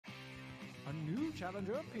A new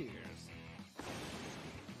challenger appears.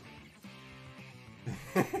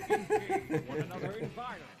 Engage one another in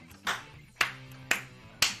violence.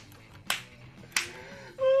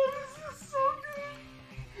 Oh, this is so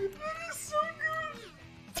good! That is so good!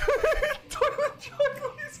 Toilet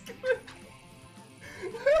chocolate is good!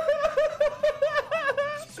 Oh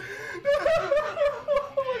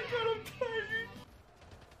my god, I'm dying!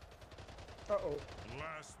 Uh-oh.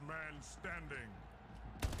 Last man standing.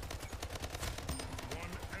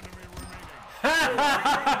 One enemy remaining.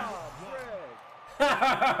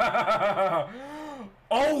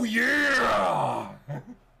 Oh yeah! That's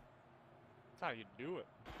how you do it.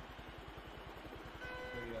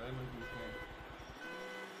 Oh yeah, that might be fun.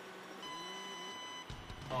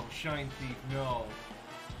 Oh, Shine Thief, no.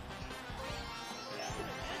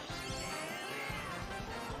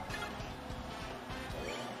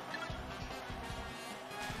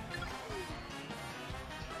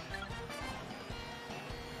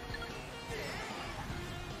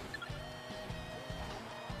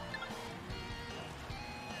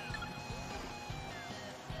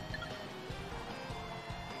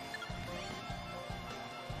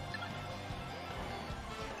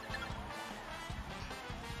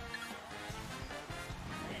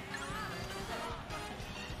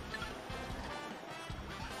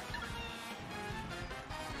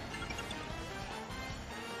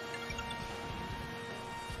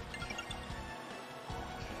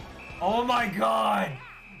 Oh my god!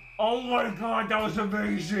 Oh my god, that was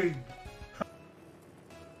amazing!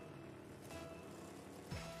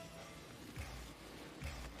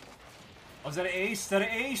 Oh, is that an ace? Is that an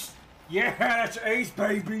ace? Yeah, that's an ace,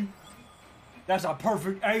 baby! That's a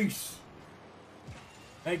perfect ace!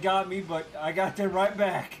 They got me, but I got them right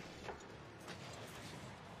back.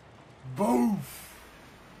 Boof!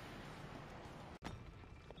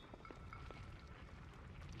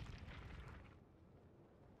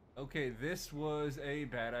 Okay, this was a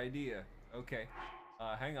bad idea. Okay,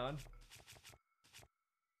 hang on.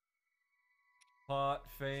 Pot,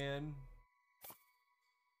 fan.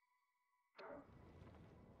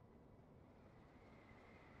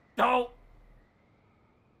 No!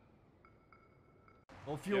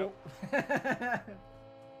 No fuel. Get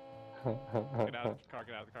out, the car,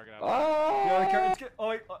 get out, the car, get out. Oh! Yeah, the car, let's get, oh,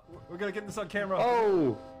 wait, we're gonna get this on camera.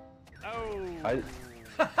 Oh! Oh!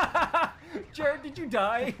 Jared, did you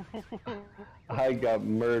die? I got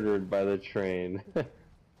murdered by the train.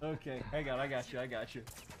 Okay, hang on, I got you, I got you.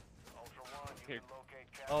 Here.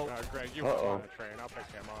 Oh, Greg, you were on the train. I'll pick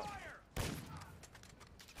him up.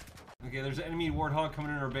 okay, there's an enemy warthog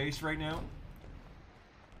coming in our base right now.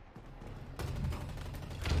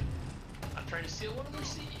 I'm trying to steal one of their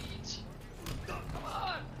seeds. Come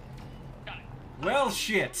on! Got it. Well,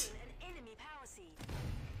 shit! An enemy power seed.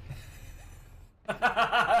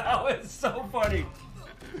 That was so funny.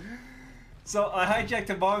 So I hijacked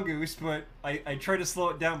a mongoose, but I tried to slow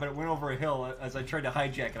it down, but it went over a hill as I tried to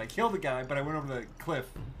hijack it. I killed the guy, but I went over the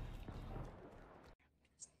cliff.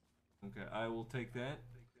 Okay, I will take that.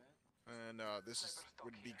 And this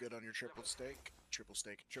would be good on your triple steak. Triple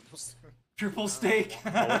steak. Triple steak. Triple steak.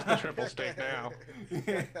 Oh, what's the triple steak now?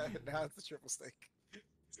 Now it's the triple steak.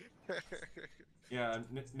 Yeah,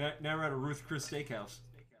 now we're at a Ruth Chris Steakhouse.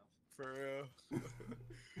 For real.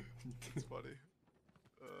 It's funny.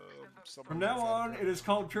 From now on, it is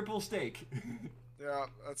called triple steak. Yeah,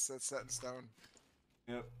 that's set in stone.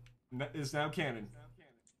 Yep, it's now canon.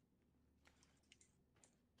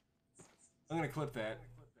 I'm gonna clip that.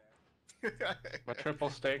 My triple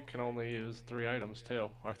steak can only use 3 items too,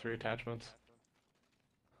 or 3 attachments.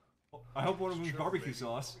 I hope one of them is barbecue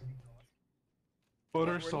sauce.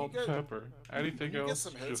 Butter, When you salt, get- pepper. Anything you get else,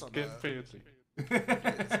 some hits just on get that. fancy.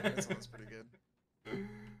 That's pretty good.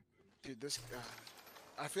 Dude, this.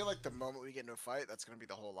 I feel like the moment we get into a fight, that's gonna be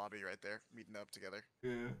the whole lobby right there, meeting up together.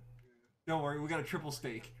 Yeah. Don't worry, we got a triple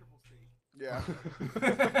steak. Yeah.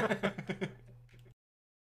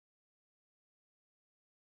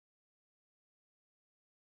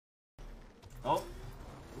 Oh,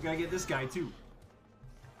 we gotta get this guy too.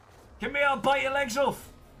 Come here, I'll bite your legs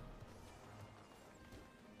off.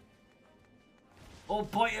 I'll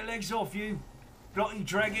bite your legs off, you bloody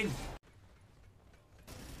dragon.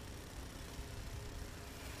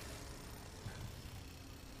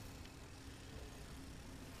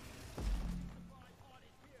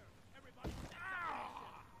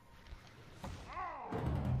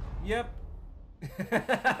 Yep.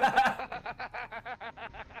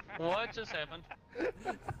 What just happened?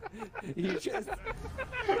 You just... He stood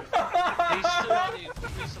on the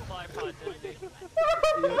resupply pod, didn't he?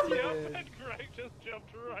 Yep, and Greg just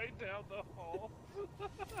jumped right down the hole.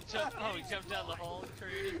 Oh, he jumped down the hole and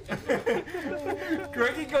created.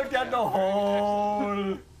 Greggy, go down the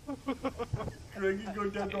hole. Greggy, go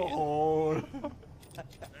down the hole.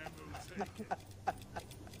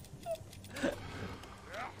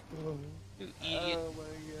 You idiot.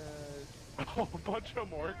 Oh, a bunch of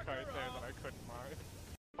more right there that I couldn't mind.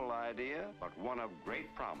 Simple idea, but one of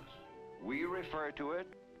great promise. We refer to it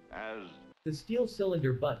as The steel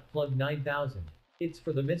cylinder butt plug 9000. It's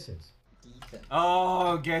for the missus.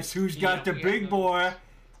 Oh, guess who's got the big boy?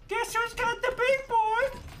 Guess who's got the big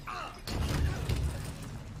boy?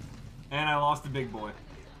 And I lost the big boy.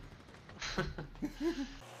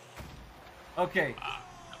 Okay.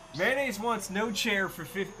 Mayonnaise wants no chair for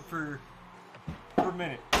per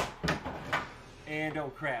minute. And oh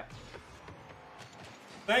crap.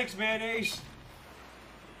 Thanks, Mayonnaise.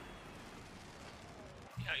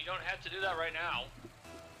 Yeah, you don't have to do that right now.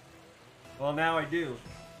 Well, now I do.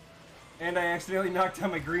 And I accidentally knocked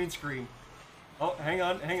down my green screen. Oh, hang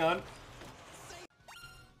on, hang on.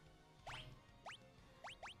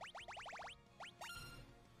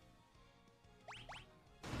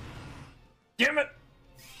 Damn it!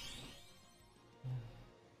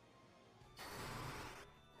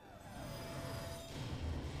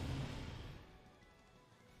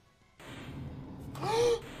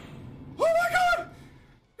 Oh my god!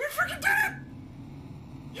 We freaking did it!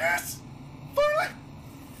 Yes! Finally!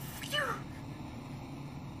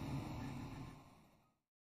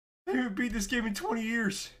 I haven't beat this game in 20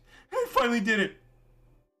 years. I finally did it.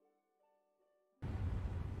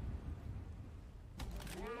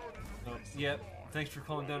 Oh, yep. Thanks for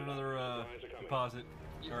calling down another deposit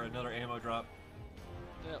or another ammo drop.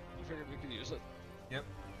 Yep, I figured we could use it. Yep.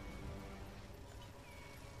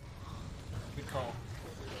 Good call.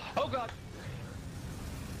 Oh god!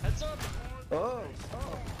 Heads up! Oh.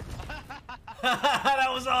 That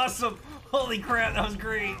was awesome! Holy crap, that was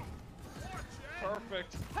great!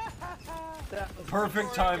 Perfect.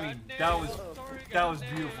 Perfect timing. That was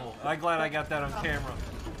beautiful. I'm glad I got that on camera.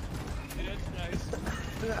 Yeah, it's nice.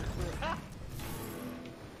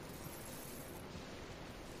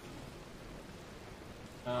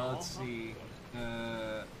 Let's see.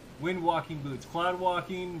 Wind walking boots, cloud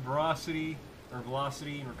walking, velocity,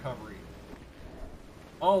 and recovery.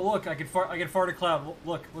 Oh look, I can fart a cloud.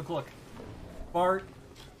 Look. Fart.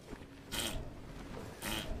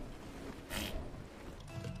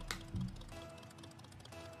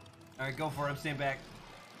 Alright, go for it, I'm staying back.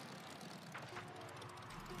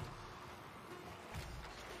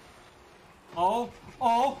 Oh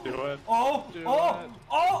Do it. Oh Do my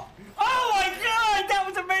god, that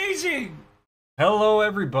was amazing! Hello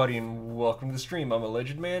everybody and welcome to the stream. I'm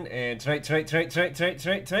Alleged Man, and tonight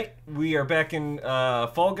we are back in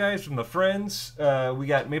Fall Guys from the friends. We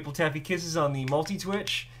got mapletaffykisses on the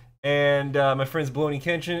multi-twitch, and my friends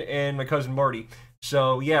BaloneyKenshin and my cousin Marty.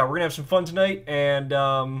 So yeah, we're gonna have some fun tonight,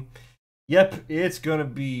 and yep, it's gonna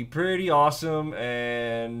be pretty awesome,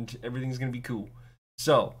 and everything's gonna be cool.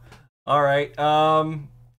 So, alright,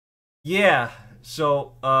 yeah,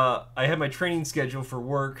 so I have my training schedule for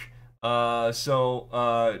work. It's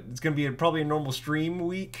gonna be probably a normal stream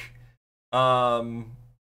week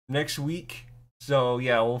next week. So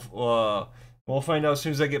yeah, we'll find out as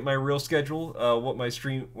soon as I get my real schedule what my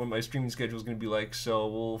streaming schedule is gonna be like. So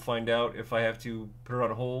we'll find out if I have to put it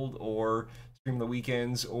on hold or stream on the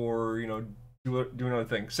weekends or do another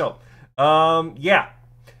thing. So yeah,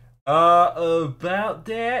 about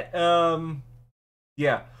that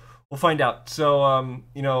yeah. We'll find out. So,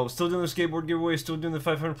 still doing the skateboard giveaway, still doing the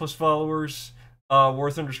 500 plus followers, War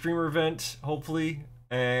Thunder streamer event, hopefully,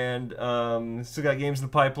 and still got games in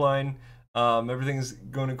the pipeline. Everything's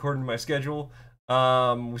going according to my schedule.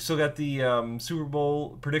 We still got the Super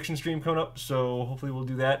Bowl prediction stream coming up, so hopefully we'll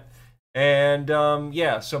do that. And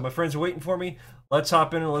yeah, so my friends are waiting for me. Let's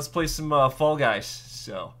hop in and let's play some Fall Guys.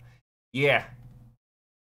 So, yeah.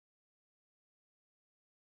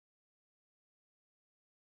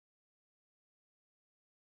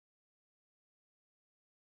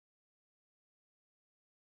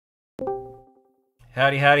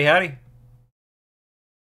 Howdy, howdy, howdy.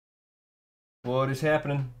 What is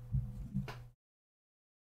happening?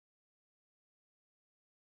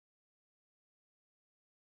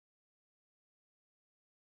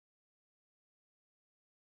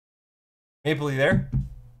 Maple, you there?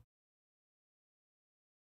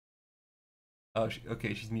 Oh,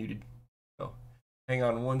 okay, she's muted. Oh, hang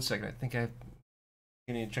on one second. I think I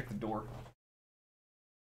need to check the door.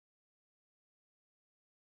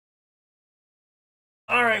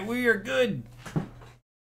 Alright, we are good.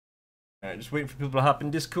 Alright, just waiting for people to hop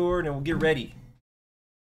in Discord and we'll get ready.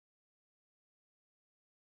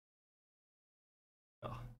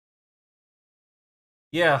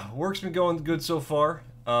 Yeah, work's been going good so far.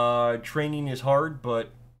 Training is hard, but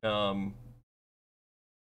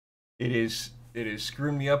it is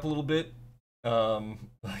screwing me up a little bit.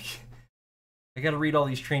 Like I gotta read all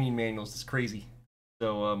these training manuals. It's crazy.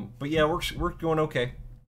 So, but yeah, work's going okay.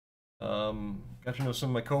 Got to know some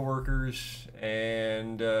of my coworkers,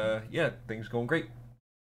 and yeah, things going great.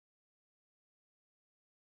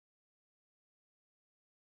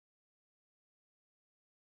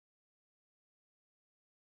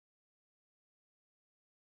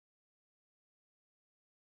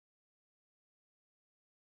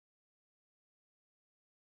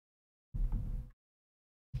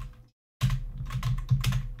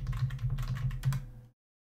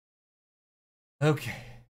 Okay.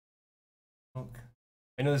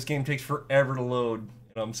 I know this game takes forever to load,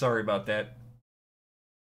 and I'm sorry about that.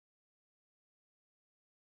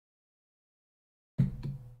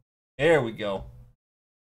 There we go.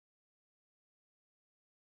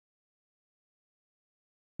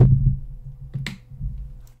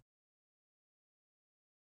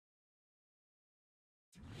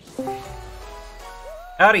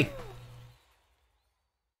 Howdy.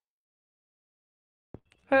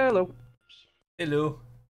 Hello. Hello.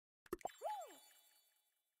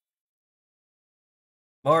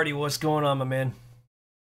 Marty, what's going on, my man?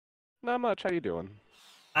 Not much. How you doing?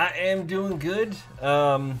 I am doing good.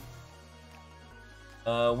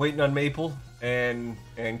 Waiting on Maple and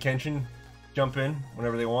Kenshin jump in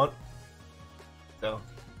whenever they want. So.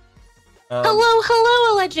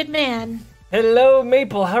 Hello, alleged man. Hello,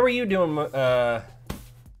 Maple. How are you doing,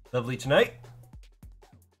 lovely tonight?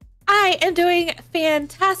 I am doing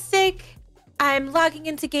fantastic. I'm logging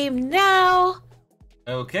into game now.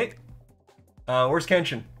 Okay. Where's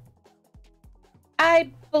Kenshin? I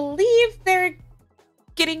believe they're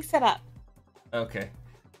getting set up. Okay.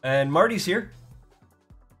 And Marty's here.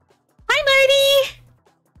 Hi, Marty.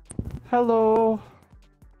 Hello.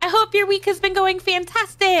 I hope your week has been going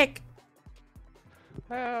fantastic.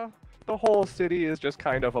 The whole city is just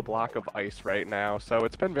kind of a block of ice right now, so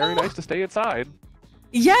it's been very nice to stay inside.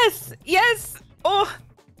 Yes. Oh,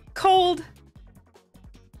 cold.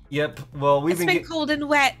 Yep. Well, It's been cold and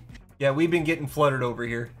wet. Yeah, we've been getting flooded over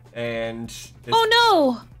here, and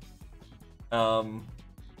Oh no.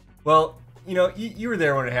 Well, you know, you were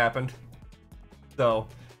there when it happened, so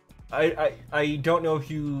I don't know if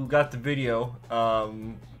you got the video.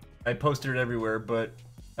 I posted it everywhere, but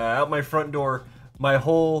out my front door, my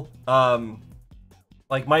whole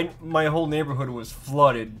like my whole neighborhood was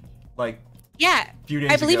flooded. Like yeah, a few days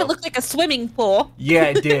I believe ago. it looked like a swimming pool. Yeah,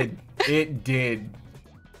 it did. It did.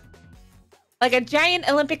 Like a giant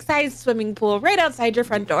Olympic-sized swimming pool right outside your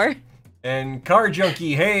front door. And Car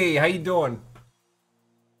Junkie, hey, how you doing?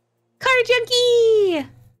 Car Junkie!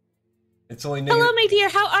 It's only Hello, my dear,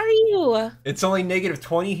 how are you? It's only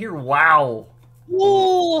 -20 here? Wow.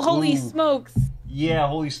 Whoa, holy Ooh. smokes. Yeah,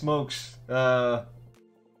 holy smokes. Let's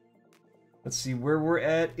see where we're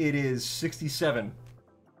at. It is 67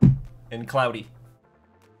 and cloudy.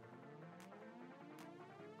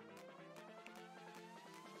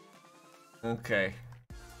 Okay.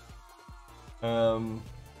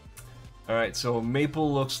 Alright, so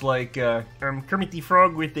Maple looks like Kermit the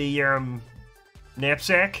Frog with a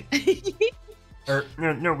knapsack. Or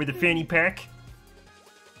no, with a fanny pack.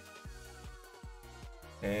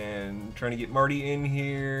 And trying to get Marty in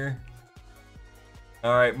here.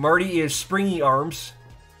 Alright, Marty is Springy Arms.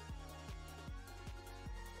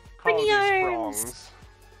 Springy Call arms. these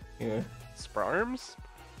sprongs. Yeah. Sprarms?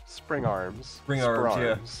 Spring arms. Spring arms,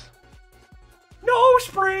 yeah. Sprarms. No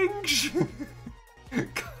springs!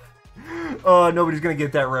 Oh, nobody's gonna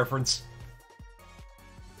get that reference.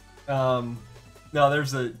 No,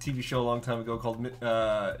 there's a TV show a long time ago called,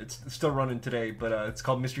 it's still running today, but it's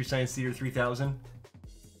called Mystery Science Theater 3000.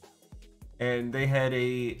 And they had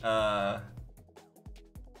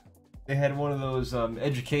one of those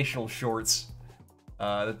educational shorts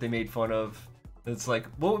that they made fun of. It's like,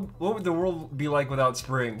 what would the world be like without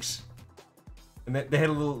springs? And they had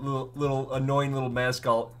a little annoying little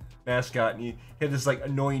mascot, and he had this like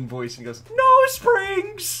annoying voice, and he goes, "No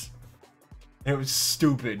springs!" And it was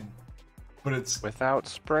stupid, but it's Without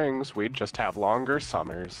springs, we'd just have longer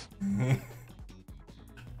summers.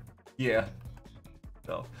 yeah.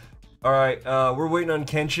 So, all right, we're waiting on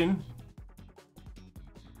Kenshin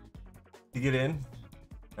to get in.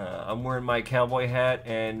 I'm wearing my cowboy hat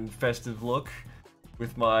and festive look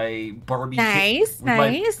with my Barbie. Nice.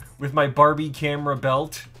 With my Barbie camera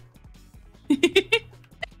belt. You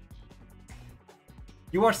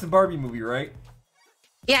watched the Barbie movie, right?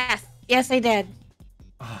 Yes, I did.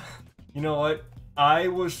 You know what? I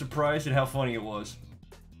was surprised at how funny it was.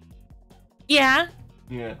 Yeah,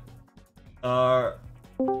 Yeah.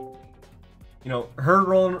 You know, her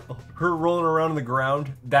rolling around on the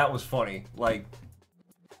ground, that was funny. Like,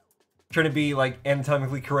 trying to be, like,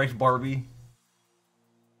 anatomically correct Barbie.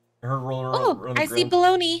 Her rolling around, Oh, around the I see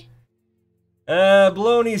ground. Baloney.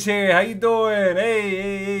 Baloney's here. How you doing?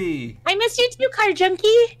 Hey. I miss you too, Car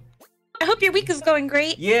Junkie. I hope your week is going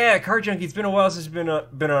great. Yeah, Car Junkie. It's been a while since been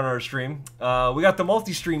on our stream. We got the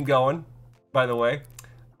multi-stream going, by the way.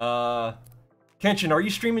 Kenshin, are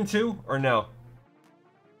you streaming too, or no?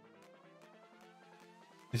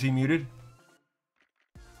 Is he muted?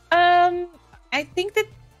 I think that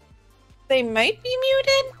they might be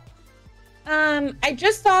muted. I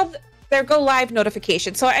just saw their go live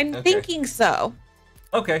notification, so I'm thinking so.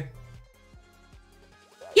 Okay.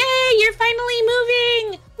 Yay, you're finally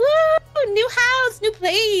moving! Woo! New house, new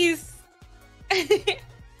place.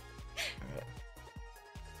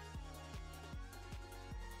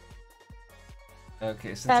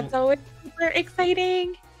 Okay, so That's always super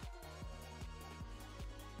exciting.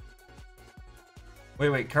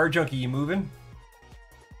 Wait, Car Junkie, you moving?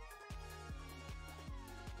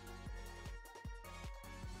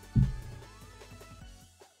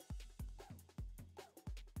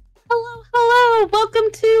 Hello, welcome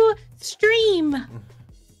to stream.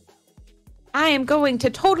 I am going to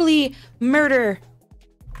totally murder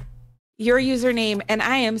your username, and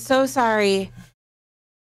I am so sorry.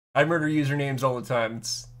 I murder usernames all the time.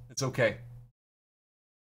 It's okay.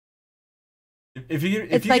 If you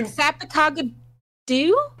like can, Sapataga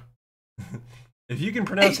do? if you can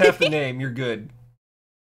pronounce half the name, you're good.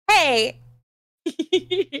 Hey.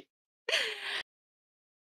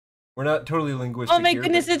 We're not totally linguistic. Oh my here,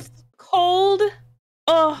 goodness, but... it's cold.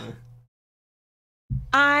 Oh.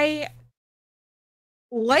 I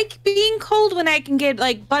like being cold when I can get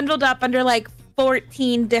like bundled up under like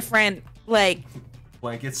 14 different like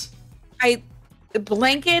blankets. I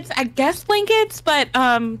guess blankets, but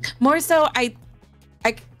more so I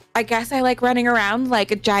guess I like running around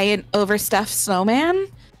like a giant overstuffed snowman.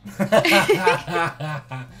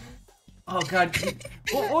 Oh God!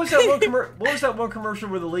 What was that one commercial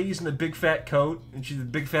where the lady's in the big fat coat and she's in the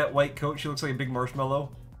big fat white coat? She looks like a big marshmallow.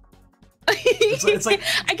 It's like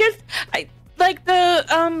I guess I like the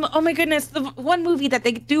oh my goodness, the one movie that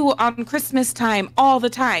they do on Christmas time all the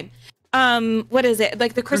time. What is it?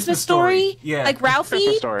 Like the Christmas story? Yeah. Like Ralphie?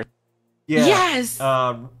 Christmas Story. Yeah. Yes.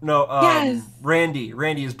 Yes. Randy,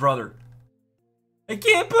 his brother. I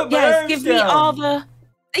can't put my Yes, arms give down. me all the.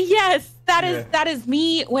 Yes, that is Yeah. that is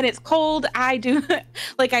me when it's cold. I do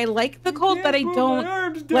like I like the cold, but I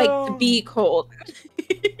don't like to be cold.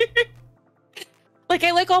 Like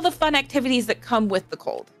I like all the fun activities that come with the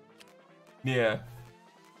cold. Yeah.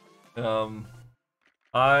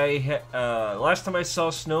 Last time I saw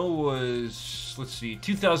snow was, let's see,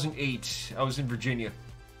 2008. I was in Virginia.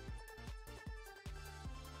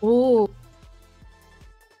 Ooh.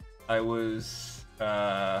 I was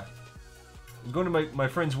going to my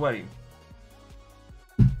friend's wedding.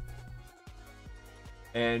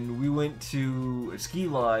 And we went to a ski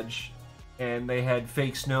lodge and they had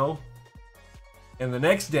fake snow. And the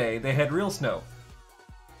next day they had real snow.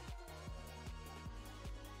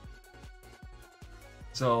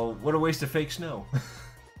 So, what a waste of fake snow.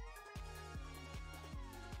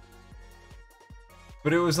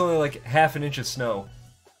 But it was only like half an inch of snow.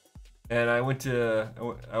 And I went to,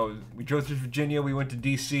 we drove through Virginia, we went to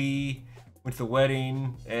DC, went to the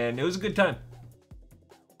wedding, and it was a good time.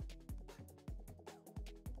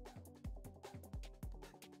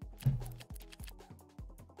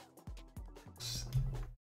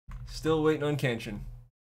 Still waiting on Kenshin.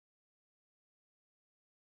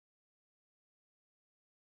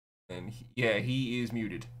 And yeah, he is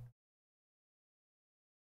muted.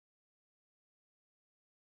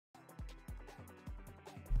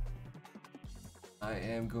 I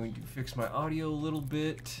am going to fix my audio a little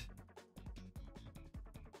bit.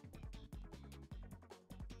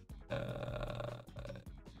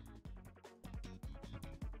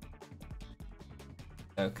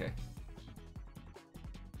 Okay.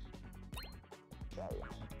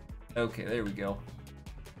 Okay, there we go.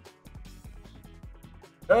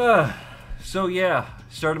 So yeah,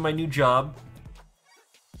 started my new job.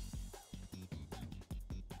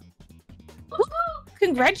 Woo-hoo!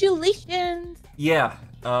 Congratulations! Yeah,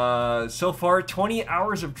 so far 20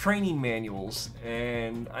 hours of training manuals,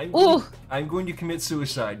 and I'm going to commit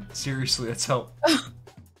suicide. Seriously, that's how.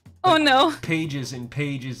 Oh no! Pages and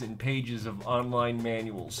pages and pages of online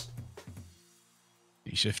manuals.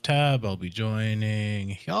 Shift tab. I'll be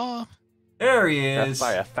joining y'all. There he is.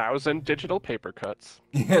 That's by 1,000 digital paper cuts.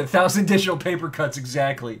 Yeah, 1,000 digital paper cuts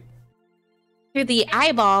exactly. Through the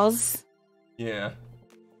eyeballs. Yeah.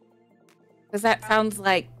 Because that sounds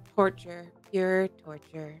like torture. Pure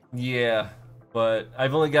torture. Yeah, but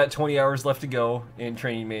I've only got 20 hours left to go in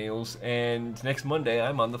training manuals, and next Monday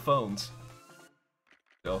I'm on the phones.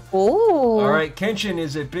 So. Oh. All right, Kenshin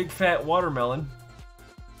is a big fat watermelon.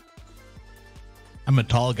 I'm a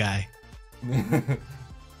tall guy.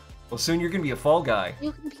 Well, soon you're gonna be a fall guy.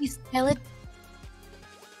 You can be skeleton.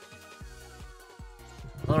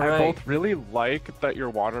 All I right. both really like that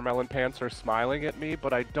your watermelon pants are smiling at me,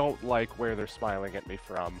 but I don't like where they're smiling at me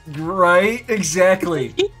from. Right?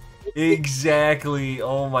 Exactly. Exactly.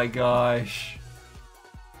 Oh my gosh.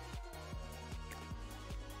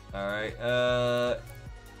 All right.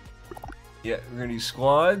 Yeah, we're gonna do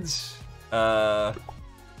squads. Okay.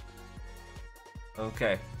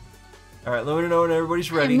 All right. Let me know when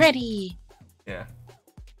everybody's ready. I'm ready. Yeah.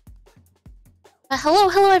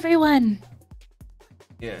 Hello, everyone.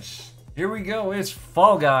 Yes. Here we go. It's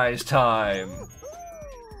Fall Guys time.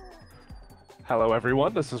 Hello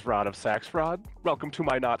everyone, this is Rod of Saxrod. Welcome to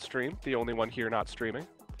my not stream, the only one here not streaming.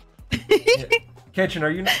 Yeah. Kenshin,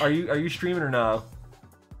 are you streaming or no?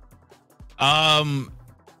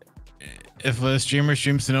 If a streamer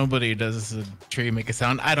streams to nobody, does the tree make a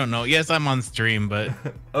sound? I don't know. Yes, I'm on stream, but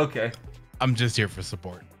Okay. I'm just here for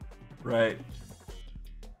support. Right.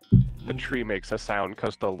 The tree makes a sound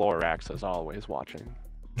because the Lorax is always watching.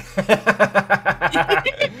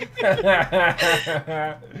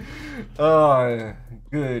 Oh,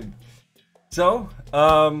 good. So,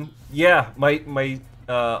 yeah,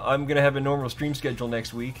 I'm gonna have a normal stream schedule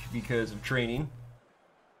next week because of training.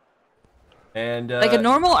 And Like a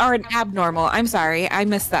normal or an abnormal? I'm sorry, I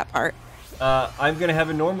missed that part. I'm gonna have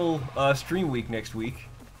a normal stream week next week,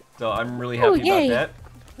 so I'm really happy about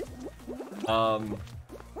that.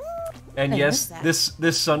 And yes,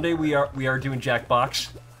 this Sunday we are doing Jackbox.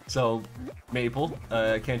 So, Maple,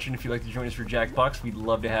 Kenshin, if you'd like to join us for Jackbox, we'd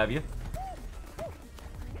love to have you.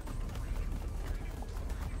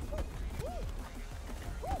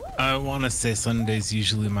 I want to say Sunday's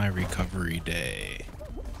usually my recovery day.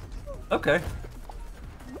 Okay.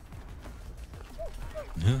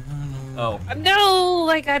 Oh. No,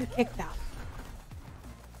 I got kicked out.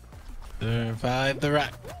 Survive the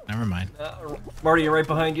rock. Never mind. Marty, you're right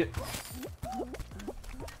behind you.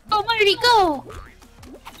 Go, Marty, go!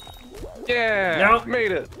 Yeah, Nope.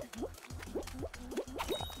 made it.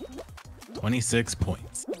 26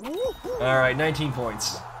 points. All right, 19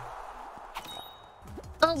 points.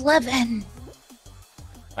 11.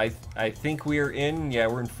 I think we're in. Yeah,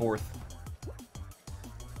 we're in 4th.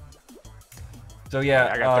 So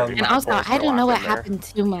yeah, I got 30 And also, points I for don't know what walking there. happened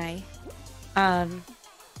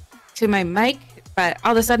to my mic, but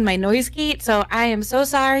all of a sudden my noise gate. So I am so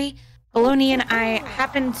sorry. Baloney and I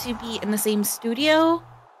happen to be in the same studio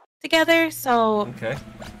together. So okay.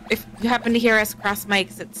 if you happen to hear us cross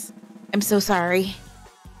mics, I'm so sorry.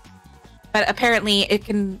 But apparently,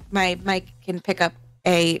 my mic can pick up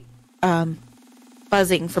a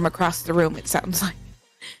buzzing from across the room. It sounds like.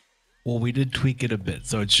 Well, we did tweak it a bit,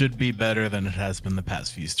 so it should be better than it has been the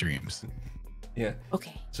past few streams. Yeah.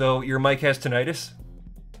 Okay. So your mic has tinnitus?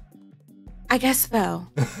 I guess so.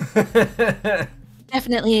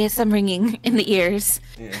 Definitely some ringing in the ears.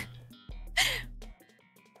 Yeah.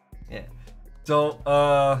 Yeah. So,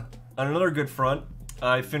 on another good front,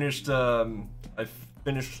 I finished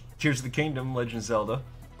Tears of the Kingdom, Legend of Zelda.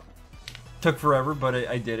 Took forever, but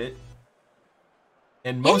I did it.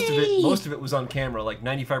 And most of it was on camera, like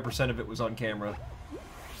 95% of it was on camera.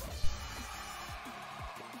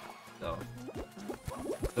 So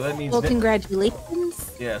that means Well,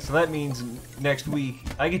 congratulations. yeah, so that means next week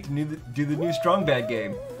I get to do the new Strong Bad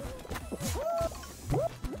game.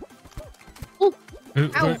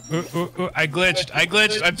 I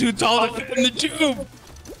glitched. I'm too tall to fit in the tube.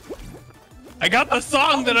 I got the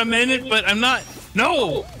song that I'm in it, but I'm not.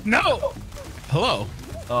 No. Hello.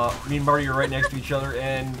 Me and Marty are right next to each other,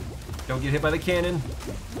 and don't get hit by the cannon.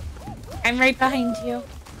 I'm right behind you.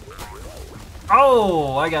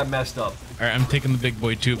 Oh, I got messed up. All right, I'm taking the big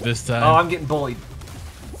boy tube this time. Oh, I'm getting bullied.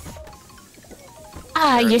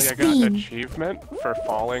 Ah, Apparently your I got an spleen. achievement for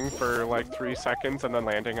falling for like 3 seconds and then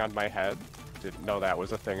landing on my head. Didn't know that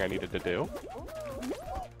was a thing I needed to do.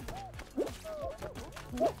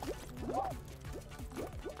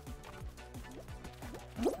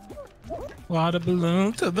 Water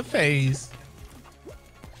balloon to the face.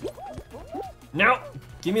 No!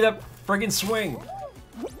 Give me that friggin' swing!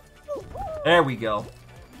 There we go.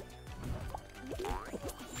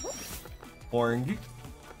 Orange.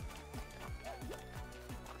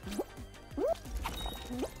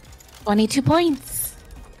 $22 points.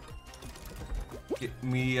 Get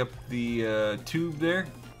me up the tube there.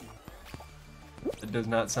 That does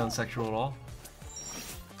not sound sexual at all.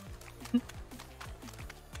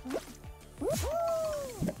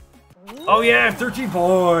 Oh yeah, 13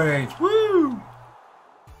 points! Woo!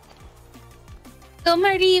 Go,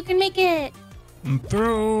 Marty, you can make it. I'm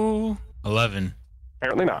through. 11.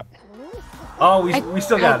 Apparently not. Oh, we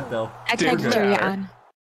still got it though. I tried to cheer you on.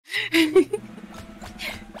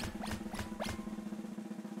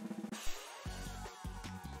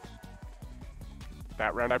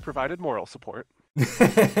 That round I provided moral support.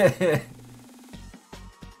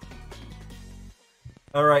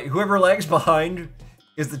 All right, whoever lags behind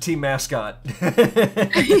is the team mascot.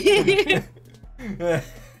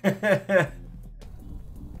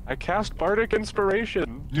 I cast Bardic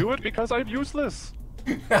Inspiration. Do it because I'm useless.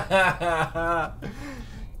 Man,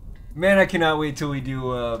 I cannot wait till we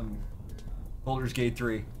do Baldur's Gate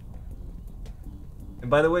 3. And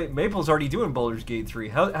by the way, Maple's already doing Baldur's Gate 3.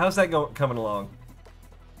 How's that coming along?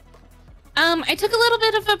 I took a little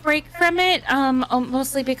bit of a break from it,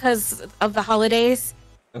 mostly because of the holidays.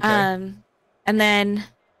 Okay. And then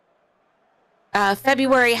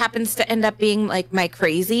February happens to end up being like my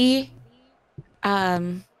crazy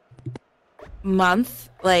month.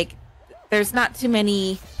 Like, there's not too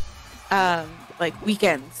many like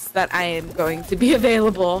weekends that I am going to be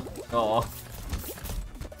available. Aw.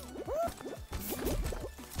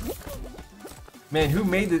 Man, who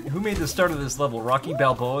made the start of this level? Rocky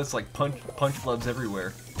Balboa? It's like punch gloves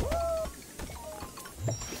everywhere.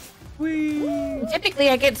 Whee! Typically,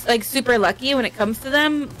 I get like super lucky when it comes to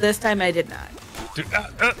them. This time, I did not.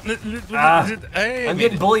 I'm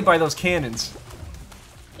getting bullied by those cannons.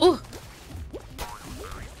 Ooh.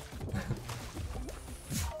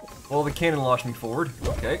 Well, the cannon launched me forward.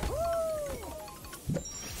 Okay.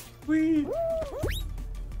 Whee!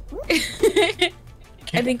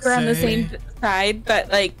 I think we're on the same side,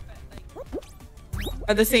 but like,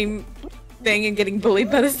 are the same thing and getting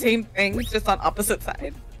bullied by the same thing, just on opposite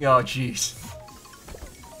sides. Oh, jeez.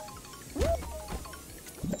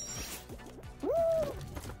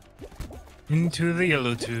 Into the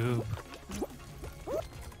yellow tube.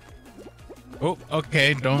 Oh,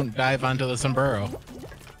 okay. Don't dive onto the sombrero.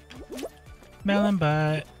 Melon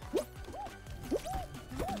butt.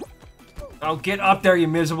 Oh, get up there, you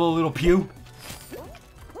miserable little pew.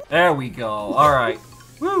 There we go. All right.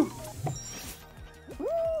 Woo!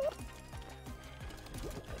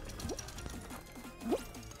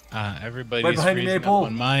 Everybody's Right behind you, freezing up Maple.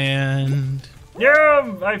 on my end.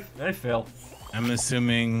 Yeah, I fell. I'm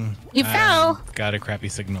assuming You fell. Got a crappy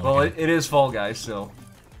signal. Well, again. it is Fall Guys, so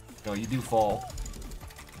no, you do fall.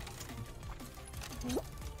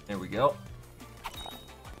 There we go.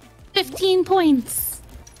 15 points.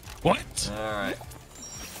 What? All right.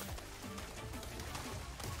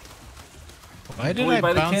 Why did Bullied I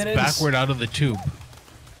by the bounce cannons? backward out of the tube?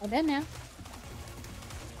 Well done now.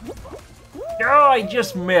 Oh, I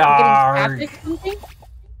just Getting missed. stabbed or something?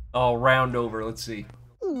 Oh, round over. Let's see.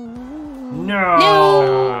 No.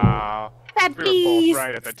 No. Bad We were bees. both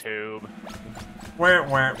right at the tube. Wah,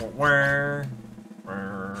 wah, wah,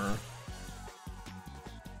 wah.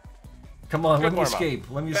 Come on, let Good me warm-up. escape.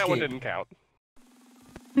 Let me That one escape. didn't count.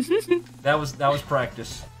 That was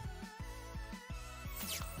practice.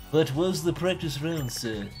 But was the practice round,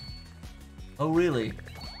 sir? Oh, really?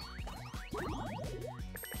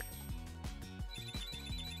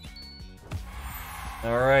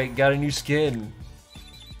 Alright, got a new skin.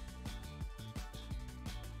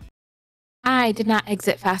 I did not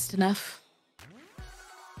exit fast enough.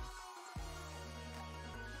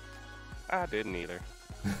 I didn't either.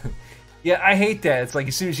 Yeah, I hate that. It's like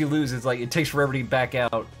as soon as you lose, it's like it takes forever to get back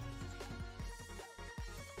out. Oh,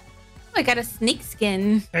 I got a snake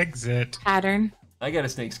skin Exit. pattern. I got a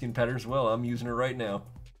snakeskin pattern as well. I'm using it right now.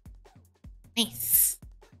 Nice.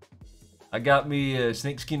 I got me a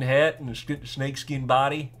snakeskin hat and a snakeskin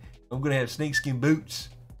body. I'm gonna have snakeskin boots.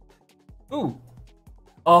 Ooh.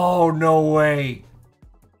 Oh, no way.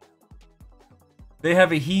 They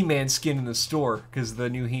have a He-Man skin in the store because the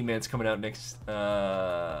new He-Man's coming out next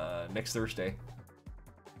Thursday.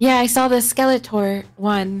 Yeah, I saw the Skeletor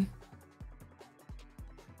one.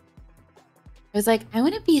 I was like, I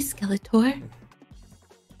want to be a Skeletor.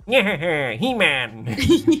 Yeah,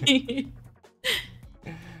 He-Man.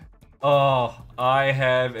 Oh, I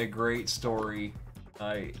have a great story.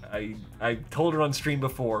 I told it on stream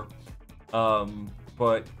before,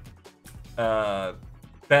 but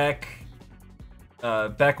back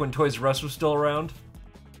when Toys R Us was still around,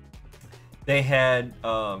 they had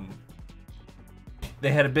a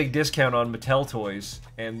big discount on Mattel toys,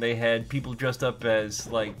 and they had people dressed up as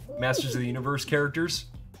like Masters of the Universe characters.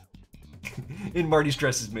 And Marty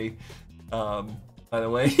stresses me, by the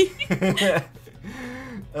way.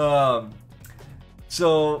 So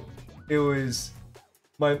it was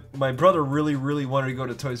my brother really wanted to go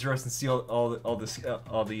to Toys R Us and see all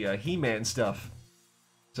the He-Man stuff.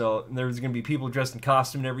 So there was gonna be people dressed in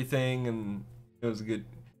costume and everything, and it was good.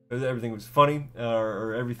 Everything was funny,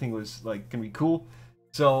 or everything was like gonna be cool.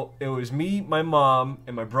 So it was me, my mom,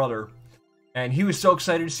 and my brother, and he was so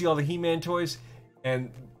excited to see all the He-Man toys,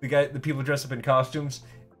 and the people dressed up in costumes,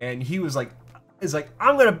 and he was like, he's like,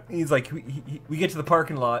 we get to the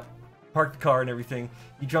parking lot, park the car and everything.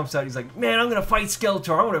 He jumps out. He's like, man, I'm gonna fight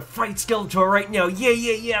Skeletor. I'm gonna fight Skeletor right now.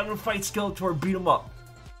 Yeah. I'm gonna fight Skeletor, beat him up.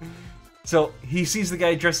 So he sees the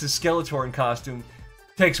guy dressed as Skeletor in costume,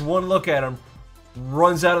 takes one look at him,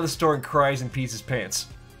 runs out of the store and cries and pees his pants.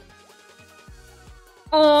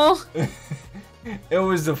 Oh. It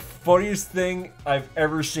was the funniest thing I've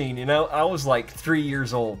ever seen. You know, I was like 3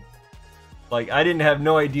 years old. Like, I didn't have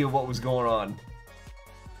no idea what was going on.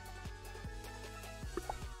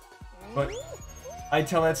 But I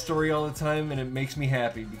tell that story all the time, and it makes me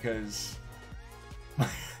happy because...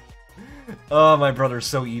 oh, my brother's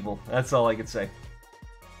so evil. That's all I can say.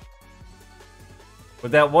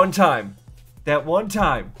 But that one time,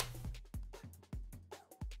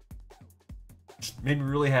 just made me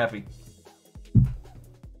really happy.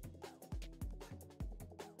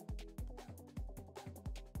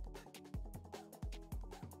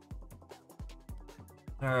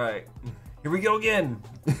 Alright, here we go again.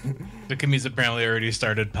 The Kami's apparently already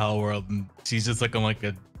started Pal World, and she's just looking like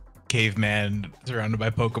a caveman surrounded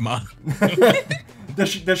by Pokemon.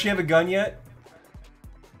 Does she have a gun yet?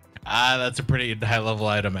 That's a pretty high level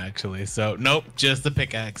item actually. So nope, just the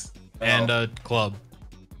pickaxe and a club.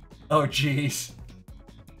 Oh jeez.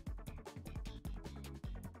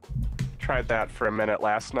 Tried that for a minute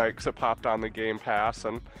last night because it popped on the Game Pass,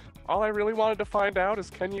 and all I really wanted to find out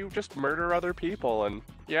is, can you just murder other people? And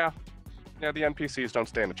yeah, the NPCs don't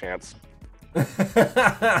stand a chance.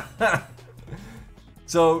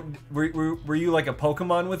 So, were you like a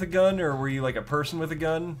Pokemon with a gun, or were you like a person with a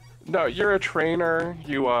gun? No, you're a trainer.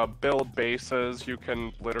 You build bases. You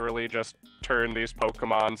can literally just turn these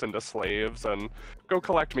Pokemons into slaves and go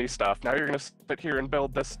collect me stuff. Now you're gonna sit here and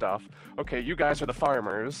build this stuff. Okay, you guys are the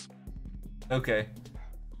farmers. Okay.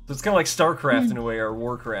 So it's kind of like StarCraft in a way, or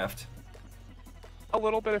Warcraft. A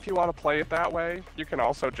little bit if you want to play it that way. You can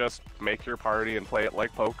also just make your party and play it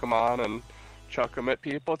like Pokemon and chuck them at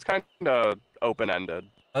people. It's kind of open-ended.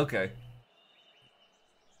 Okay.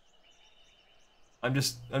 I'm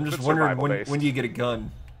just It's wondering survival-based. when do you get a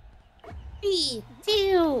gun? 3,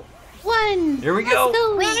 2, 1. Here we go.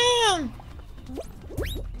 Let's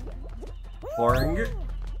go.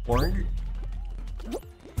 Boring.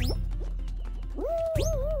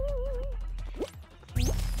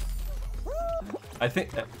 I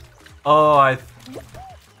think. Oh, I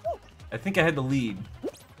think I had the lead.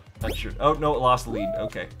 Not sure. Oh no, it lost the lead.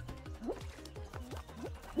 Okay.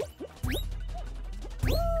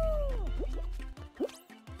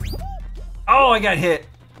 Oh, I got hit.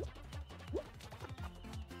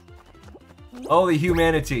 Oh, the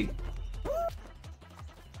humanity.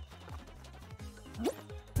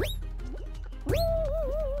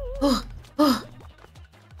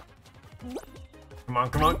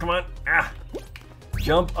 Come on. Ah.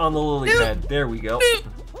 Jump on the lily pad. There we go.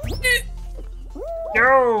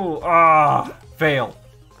 No! Ah, fail.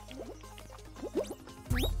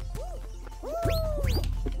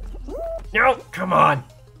 No, come on.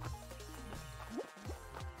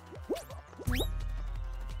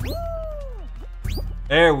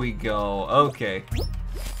 There we go. Okay.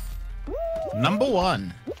 Number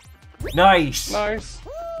 1. Nice. Nice.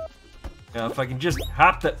 Now if I can just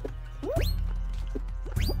hop the...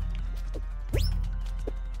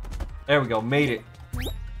 There we go. Made it.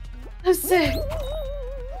 I'm sick.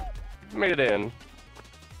 Made it in.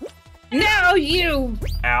 Now you.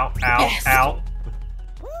 Ow. Yes. Ow.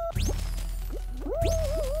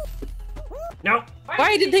 No.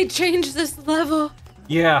 Why did they change this level?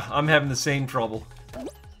 Yeah, I'm having the same trouble.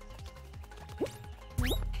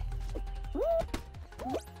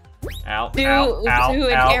 Ow, Due ow, ow, to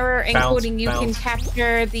an ow. error Bounce, encoding, you can bounce.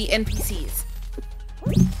 capture the NPCs.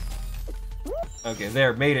 Okay,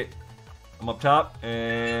 there, made it. I'm up top,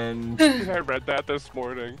 and... I read that this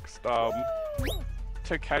morning.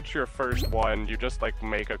 To catch your first one, you just like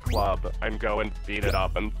make a club and go and beat it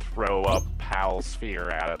up and throw a PAL sphere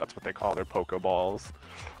at it. That's what they call their Pokeballs.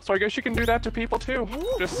 So I guess you can do that to people too.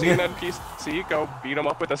 Just see an NPC, go beat them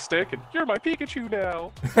up with a stick, and you're my Pikachu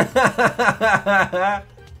now.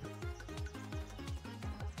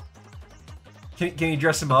 Can you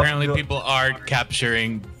dress them up? Apparently people are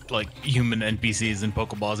capturing like human NPCs and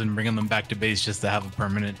Pokeballs and bringing them back to base just to have a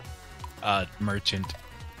permanent merchant.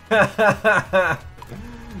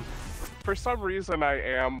 For some reason, I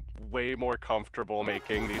am way more comfortable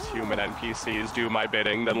making these human NPCs do my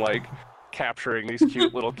bidding than, like, capturing these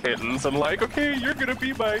cute little kittens and like, okay, you're gonna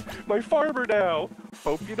be my farmer now.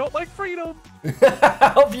 Hope you don't like freedom.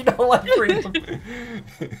 Hope you don't like freedom.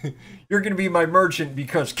 You're gonna be my merchant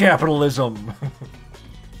because capitalism.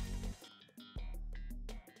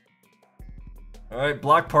 Alright,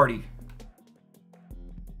 block party.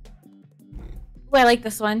 Ooh, I like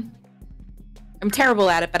this one. I'm terrible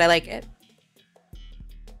at it, but I like it.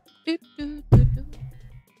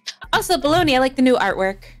 Also, Baloney, I like the new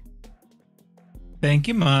artwork. Thank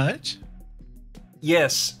you much.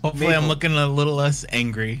 Yes. Hopefully Maple. I'm looking a little less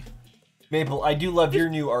angry. Maple, I do love your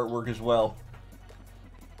new artwork as well.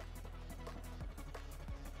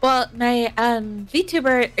 Well, my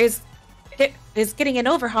VTuber is getting an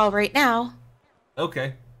overhaul right now.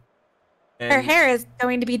 Okay. Her hair is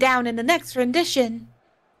going to be down in the next rendition.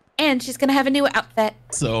 And she's going to have a new outfit.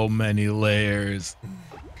 So many layers.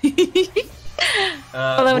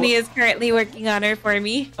 Baloney is currently working on her for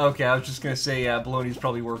me. Okay, I was just gonna say, yeah, Baloney's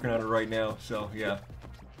probably working on it right now, so, yeah.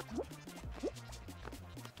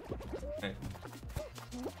 Okay.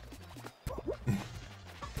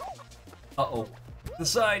 Uh-oh. The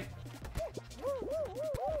side!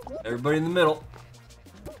 Everybody in the middle.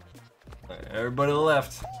 Everybody to the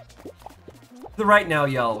left. To the right now,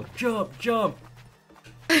 y'all. Jump, jump!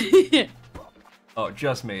 Oh,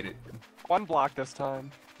 just made it. One block this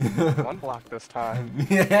time. One block this time.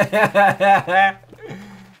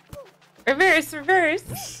 Reverse,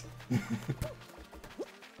 reverse.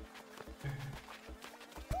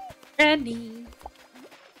 Randy.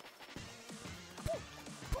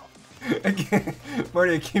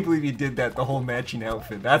 Marty, I can't believe you did that, the whole matching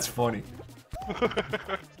outfit. That's funny.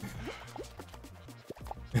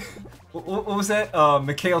 What was that?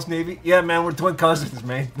 Mikhail's Navy? Yeah, man, we're twin cousins,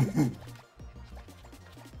 man.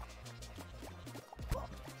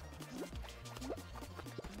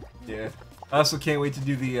 Yeah. I also can't wait to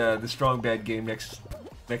do the Strong Bad game next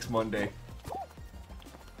Monday.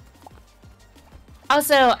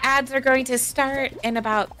 Also, ads are going to start in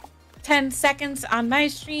about 10 seconds on my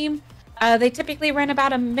stream. They typically run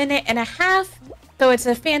about 1.5 minutes, so it's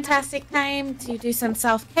a fantastic time to do some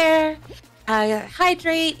self-care,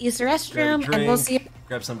 hydrate, use the restroom, and we'll see.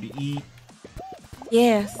 Grab something to eat.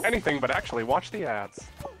 Yes. Anything but actually watch the ads.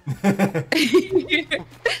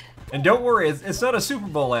 And don't worry, it's not a Super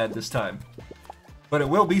Bowl ad this time. But it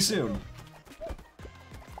will be soon.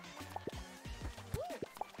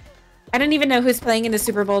 I don't even know who's playing in the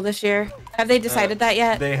Super Bowl this year. Have they decided that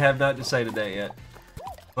yet? They have not decided that yet.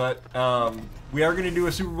 But we are going to do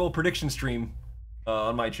a Super Bowl prediction stream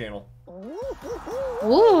on my channel.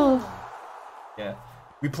 Ooh. Yeah.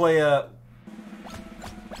 We play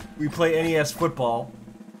NES football,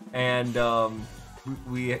 and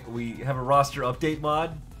we have a roster update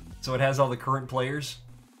mod, so it has all the current players.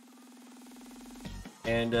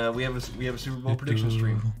 And we have a Super Bowl prediction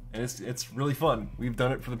stream, and it's really fun. We've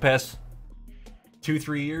done it for the past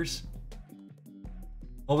 2-3 years.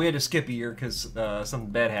 Well, we had to skip a year because something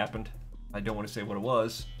bad happened. I don't want to say what it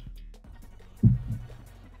was.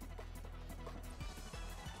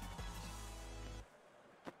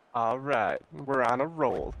 Alright, we're on a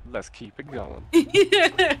roll. Let's keep it going.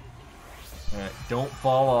 Alright, don't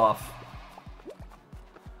fall off.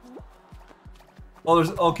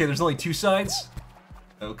 Oh, there's only 2 sides?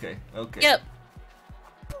 Okay, okay. Yep.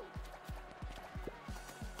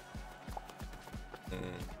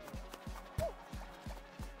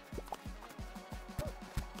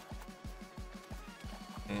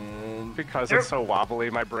 And because it's so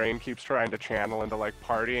wobbly, my brain keeps trying to channel into like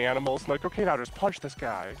party animals. I'm like, okay, now just punch this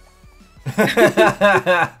guy.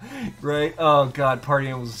 Right? Oh god, Party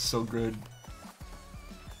Animals is so good.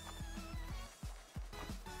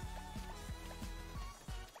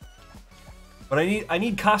 But I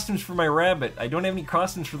need costumes for my rabbit. I don't have any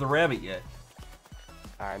costumes for the rabbit yet.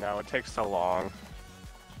 I know, it takes so long.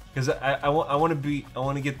 Because I want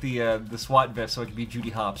to get the SWAT vest so I can be Judy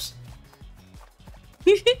Hopps.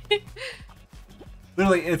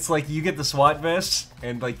 Literally, it's like you get the SWAT vest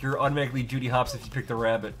and like you're automatically Judy Hopps if you pick the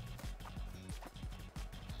rabbit.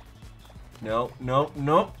 No, no,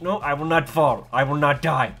 no, no, I will not fall. I will not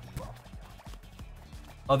die.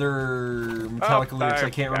 Other Metallica lyrics I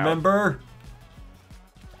can't remember.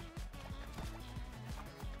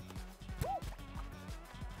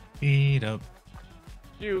 Beat up.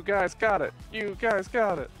 You guys got it. You guys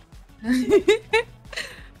got it.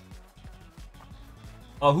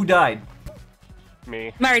 Oh, who died?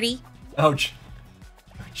 Me. Marty. Ouch.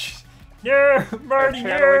 Yeah, Marty, I'm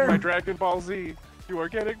channeling my Dragon Ball Z. You are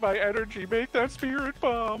getting my energy. Make that spirit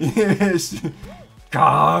bomb. Yes.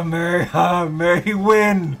 May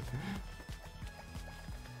win.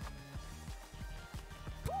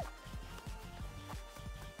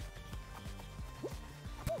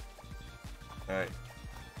 Alright.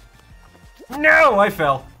 No, I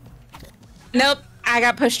fell. Nope, I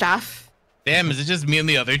got pushed off. Damn, is it just me and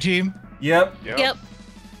the other team? Yep. Yep.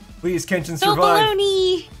 Please, Kenshin, Go survive.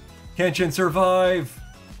 baloney. Kenshin, survive.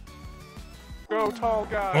 Go, tall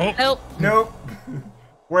guy. Oh. Nope. Nope.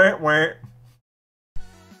 Where?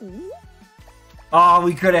 Oh,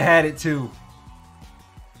 we could have had it too.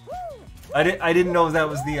 I didn't know that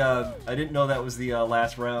was the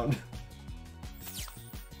last round.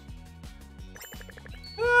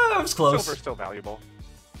 That was close. Silver's still valuable.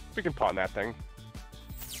 We can pawn that thing.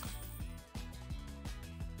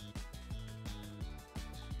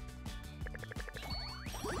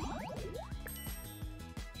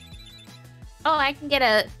 Oh, I can get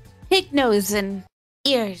a pig nose and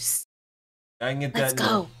ears. I can get Let's that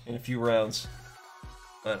go. in a few rounds.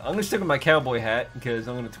 But I'm gonna stick with my cowboy hat because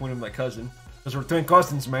I'm gonna twin with my cousin. Because we're twin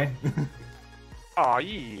cousins, man. Aw,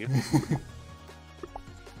 yeah.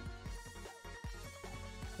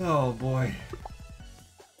 Oh boy.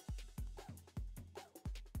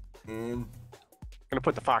 And Gonna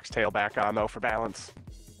put the foxtail back on though for balance.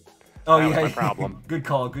 oh That was yeah, my problem. Good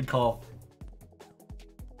call. Good call.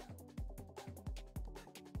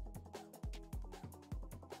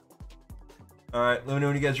 All right, let me know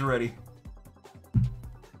when you guys are ready.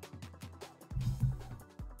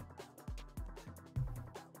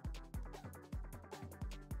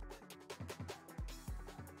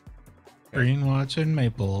 Green watching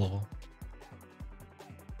Maple.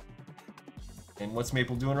 And what's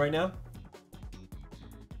Maple doing right now?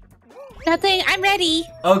 Nothing. I'm ready.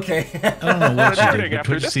 Okay. I don't know what you Starting did, but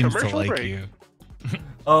after Twitch this seems to commercial like break. you.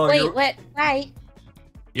 Oh, Wait, you're- what? Why?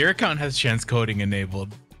 Your account has chance coding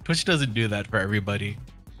enabled. Twitch doesn't do that for everybody.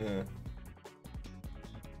 Yeah.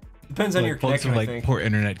 Depends on Like, your folks connection, with I like think. poor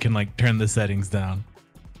internet can like turn the settings down.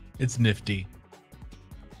 It's nifty.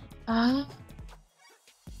 I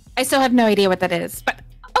still have no idea what that is, but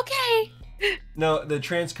okay. No, the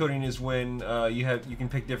transcoding is when you can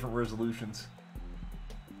pick different resolutions.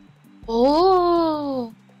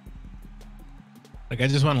 Oh. Like I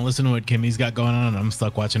just want to listen to what Kimmy's got going on, and I'm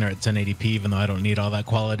stuck watching her at 1080p, even though I don't need all that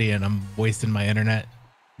quality, and I'm wasting my internet.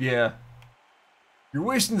 Yeah. You're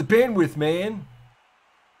wasting the bandwidth, man.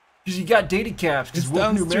 Because you got data caps. It's Because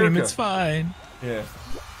welcome to downstream. America. It's fine. Yeah.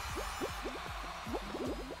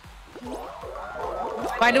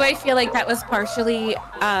 Why do I feel like that was partially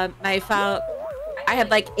my fault? I had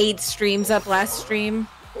like 8 streams up last stream.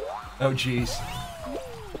 Oh, jeez.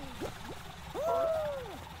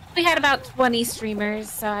 We had about 20 streamers,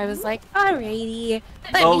 so I was like, alrighty.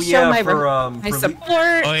 Let Oh, me show yeah, my, for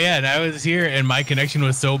support. Oh yeah, and I was here, and my connection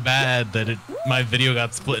was so bad that my video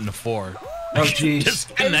got split into 4. Oh,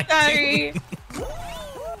 jeez. I'm sorry.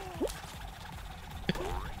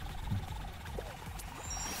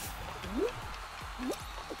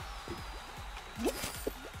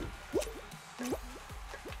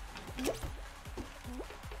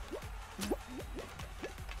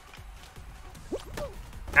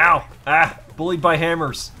 Ow! Ah! Bullied by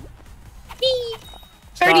hammers. Whee!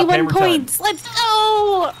 Stop, 31 hammer time. points. Let's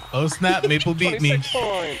go. Oh snap! Maple beat me. 26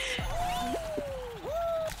 points.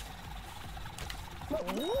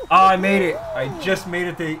 Oh, I made it. I just made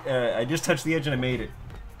it. I just touched the edge and I made it.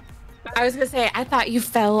 I was gonna say, I thought you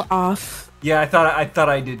fell off. Yeah, I thought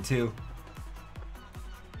I did too.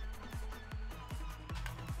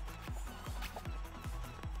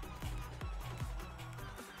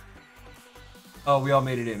 Oh, we all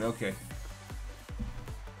made it in. Okay.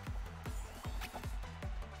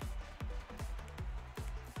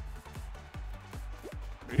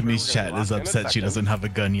 Kimmy's chat is upset she doesn't have a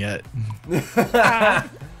gun yet.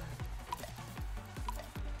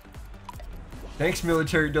 Thanks,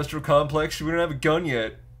 military industrial complex. We don't have a gun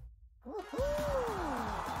yet.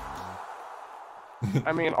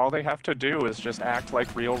 I mean, all they have to do is just act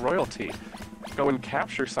like real royalty. Go and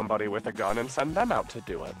capture somebody with a gun and send them out to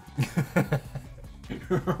do it.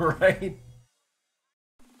 Right?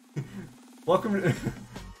 Welcome to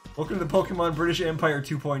the Pokemon British Empire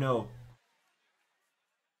 2.0.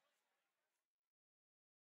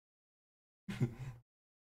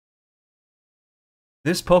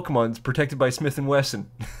 This Pokemon's protected by Smith & Wesson.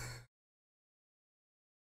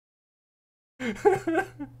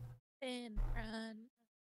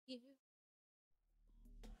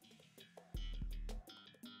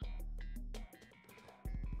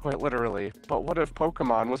 Quite literally. But what if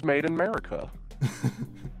Pokemon was made in America?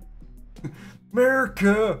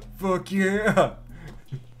 America! Fuck yeah!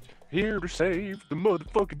 Here to save the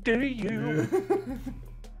motherfucking day, you.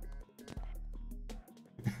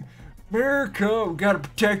 America, we gotta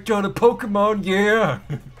protect all the Pokemon, yeah.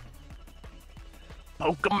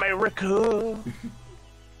 Poke-America.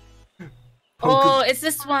 Oh, it's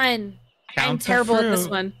this one. I'm Count the terrible at this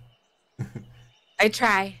fruit. one. I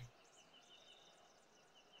try.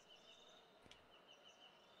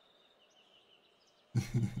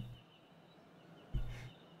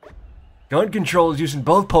 Gun control is using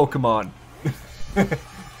both Pokemon.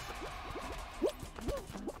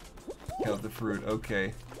 Count the fruit,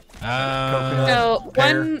 okay. So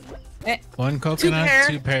pear. one, One coconut, pair.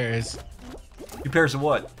 2 pears. 2 pairs of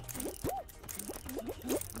what?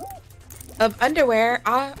 of underwear,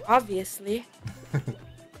 obviously.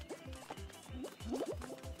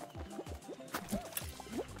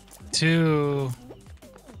 Two.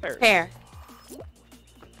 Pair.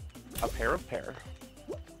 A pair of pear.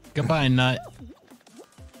 Goodbye, nut.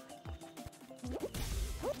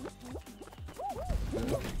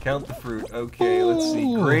 Count the fruit. Okay, let's see.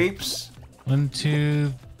 Ooh. Grapes. 1,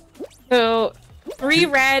 2. So 3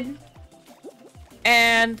 red,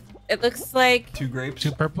 and it looks like 2 grapes.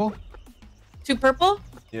 2 purple. 2 purple.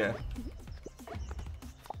 Yeah.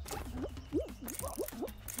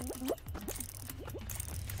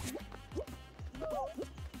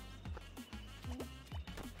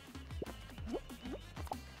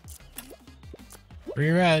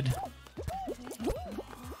 Three red.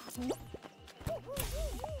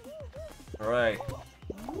 Alright.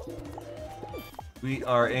 We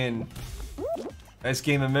are in. Nice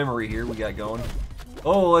game of memory here we got going.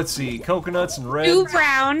 Oh, let's see. Coconuts and red. 2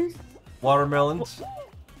 brown, Watermelons.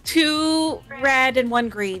 2 red, and 1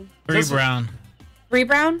 green. 3 brown. 3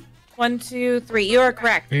 brown. 1, 2, 3. You are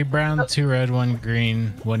correct. 3 brown, 2 red, 1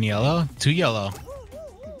 green, 1 yellow, 2 yellow.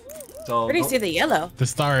 So, Where do you see the yellow? The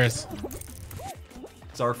stars.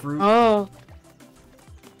 Star fruit. Oh.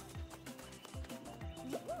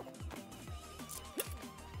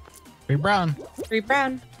 Three brown. 3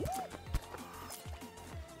 brown.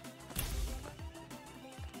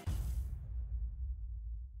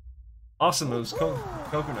 Awesome, those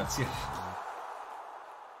coconuts, yeah.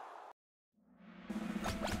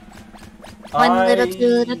 One little, 2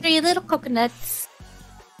 little, 3 little coconuts.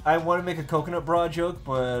 I want to make a coconut bra joke,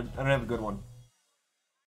 but I don't have a good one.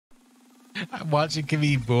 I'm watching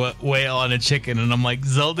Kimmy wail on a chicken, and I'm like,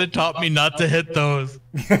 Zelda taught me not to hit those.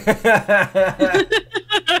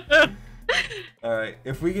 All right,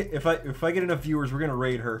 if I get enough viewers, we're gonna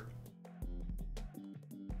raid her.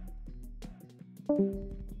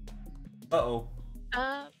 Uh-oh.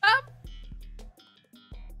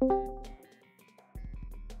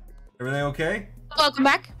 Everything okay? Welcome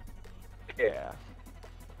back. Yeah.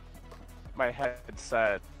 My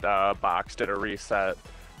headset box did a reset,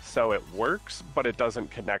 so it works, but it doesn't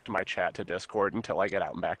connect my chat to Discord until I get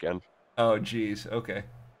out and back in. Oh, geez. Okay.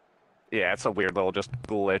 Yeah, it's a weird little just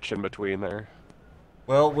glitch in between there.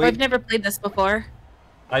 Well, wait. I've never played this before.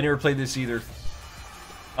 I never played this either.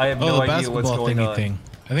 I have Oh, no the idea what's basketball going thingy on. thing.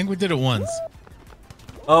 I think we did it once.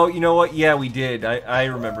 Oh, you know what? Yeah, we did. I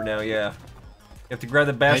remember now, yeah. You have to grab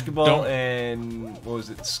the basketball and, what was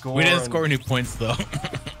it, score? We didn't score any points, though.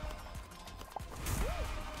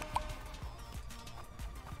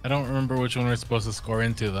 I don't remember which one we're supposed to score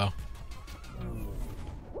into, though.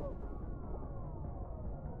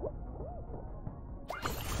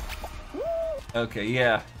 Okay,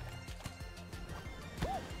 yeah.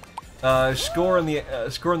 Score on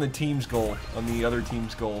the team's goal, on the other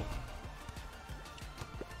team's goal.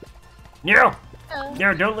 No!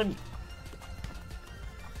 No, don't let me...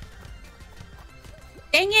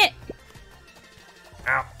 Dang it!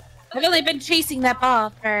 Ow. I've only been chasing that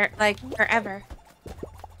ball for, like, forever.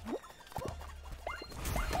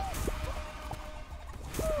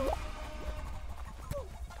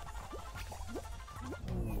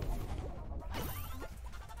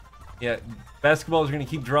 Yeah, basketball is going to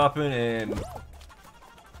keep dropping and...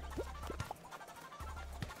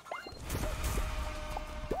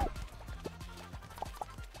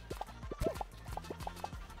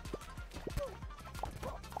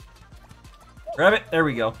 Grab it. There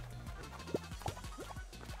we go.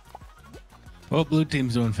 Well, blue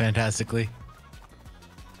team's doing fantastically.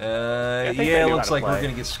 I think they Yeah, knew looks how to like we're play.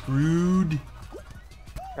 going to get screwed.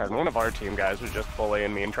 And one of our team guys was just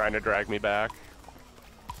bullying me and trying to drag me back.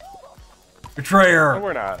 Betrayer! But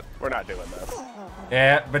we're not doing this.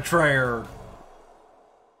 Yeah, betrayer.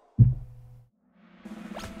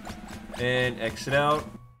 And exit out.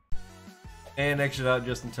 And exit out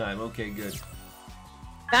just in time. Okay, good.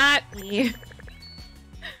 Not me.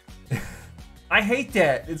 I hate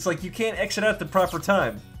that. It's like you can't exit out at the proper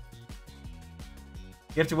time.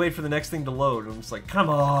 You have to wait for the next thing to load. I'm just like, come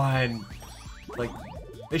on! Like,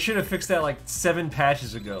 they should have fixed that like 7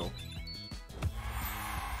 patches ago.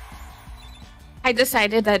 I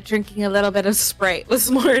decided that drinking a little bit of Sprite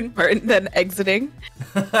was more important than exiting.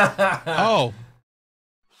 Oh.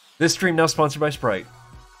 This stream now sponsored by Sprite.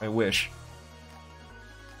 I wish.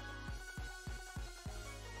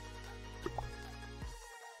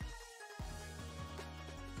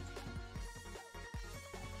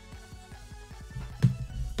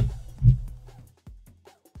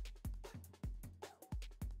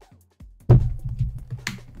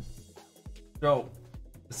 So,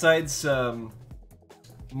 besides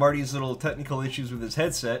Marty's little technical issues with his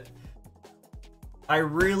headset, I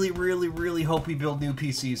really, really, really hope we build new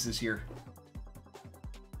PCs this year.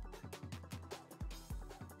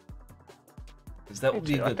 Because that would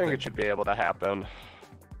be a good I think thing. it should be able to happen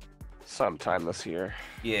sometime this year.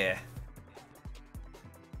 Yeah.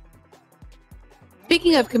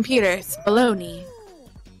 Speaking of computers, Baloney.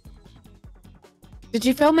 Did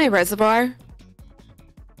you fill my reservoir?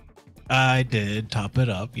 I did top it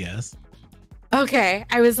up, yes. Okay,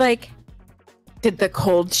 I was like, did the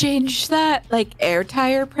cold change that? Like air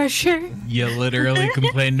tire pressure? You literally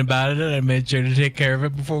complained about it, and I made sure to take care of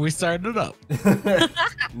it before we started up.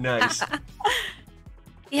 Nice.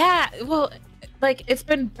 Yeah, well, like it's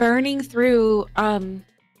been burning through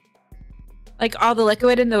like all the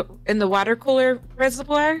liquid in the water cooler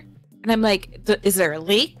reservoir, and I'm like, is there a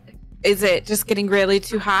leak? Is it just getting really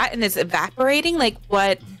too hot and it's evaporating? Like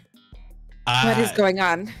what is going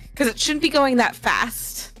on? Because it shouldn't be going that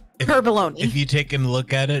fast. Per baloney. If you take a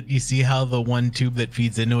look at it, you see how the one tube that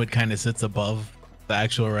feeds into it kind of sits above the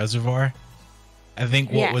actual reservoir. I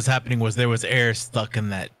think what was happening was there was air stuck in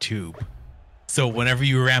that tube. So whenever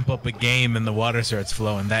you ramp up a game and the water starts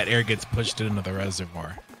flowing, that air gets pushed into the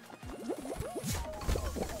reservoir.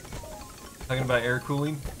 Talking about air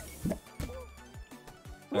cooling?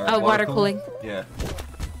 Oh, water cooling. Yeah.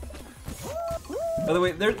 By the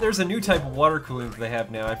way, there's a new type of water cooling that they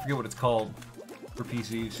have now. I forget what it's called for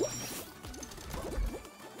PCs.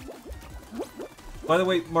 By the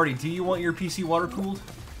way, Marty, do you want your PC water cooled?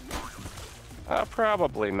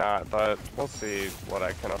 Probably not, but we'll see what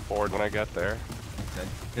I can afford when I get there. Okay.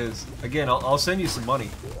 Because, again, I'll send you some money.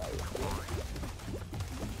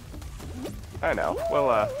 I know.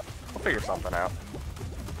 We'll figure something out.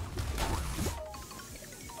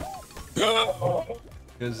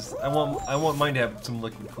 Because I want mine to have some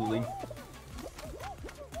liquid cooling.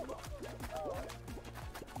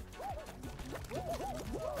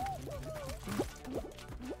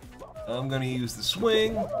 I'm gonna use the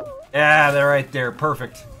swing. Ah, they're right there.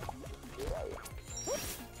 Perfect.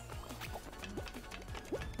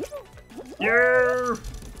 Yeah.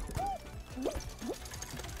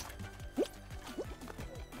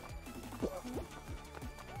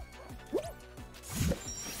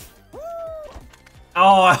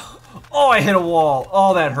 Oh, I hit a wall.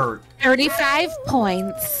 Oh, that hurt. 35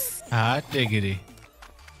 points. Hot diggity.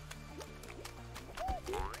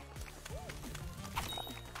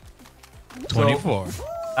 So, 24.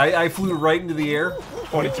 I flew right into the air.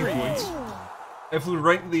 22 points. I flew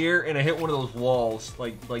right into the air and I hit one of those walls,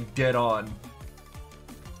 like dead on.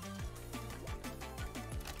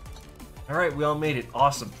 Alright, we all made it.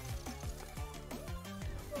 Awesome.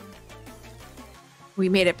 We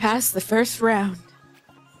made it past the first round.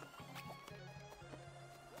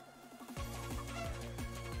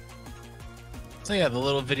 So yeah, the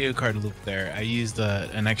little video card loop there, I used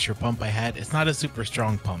an extra pump I had. It's not a super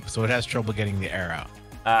strong pump, so it has trouble getting the air out.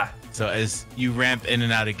 Ah. So as you ramp in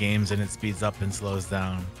and out of games and it speeds up and slows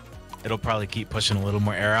down, it'll probably keep pushing a little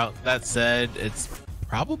more air out. That said, it's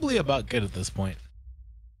probably about good at this point.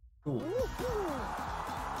 Cool.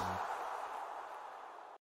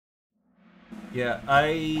 Yeah,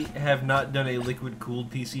 I have not done a liquid-cooled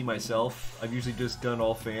PC myself. I've usually just done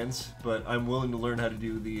all fans, but I'm willing to learn how to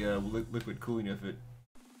do the liquid cooling if it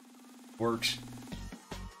works.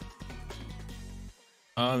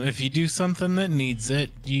 If you do something that needs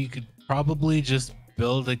it, you could probably just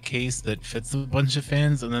build a case that fits a bunch of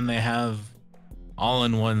fans, and then they have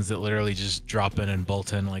all-in-ones that literally just drop in and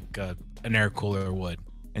bolt in like an air cooler would,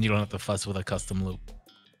 and you don't have to fuss with a custom loop.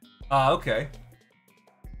 Ah, okay.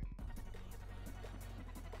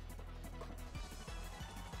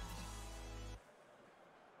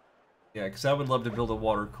 Yeah, because I would love to build a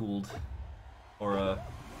water-cooled, or a.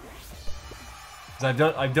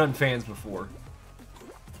 Because I've done fans before.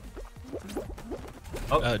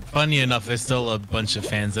 Oh. Funny enough, there's still a bunch of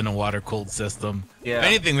fans in a water-cooled system. Yeah. If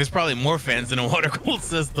anything, there's probably more fans in a water-cooled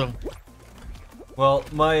system. Well,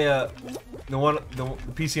 my the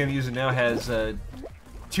PC I'm using now has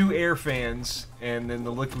 2 air fans, and then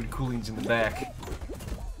the liquid cooling's in the back.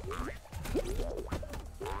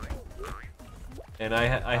 And I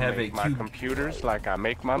have a my cube. computers like I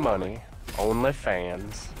make my money. Only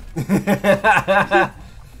fans.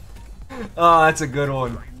 Oh, that's a good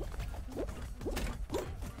one.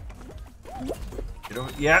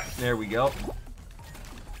 Yeah, there we go.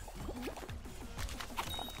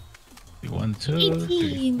 1, 2,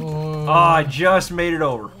 3, 4. Oh, I just made it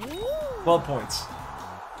over. 12 points.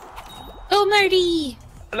 Oh, Marty!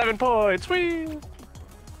 11 points. Whee!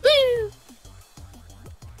 Woo!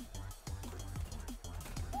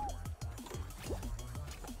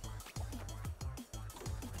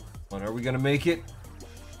 When are we gonna make it?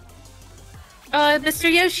 Mr.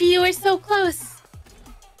 Yoshi, you are so close.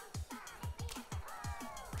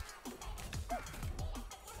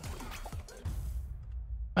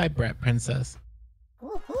 Bye, Brat Princess.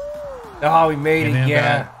 Oh, we made it,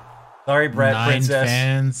 yeah. Sorry, Brat 9 Princess.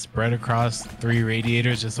 fans spread across 3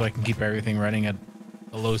 radiators just so I can keep everything running at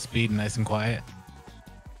a low speed and nice and quiet.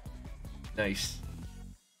 Nice.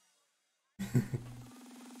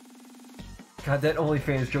 God, that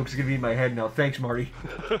OnlyFans joke is gonna be in my head now. Thanks, Marty.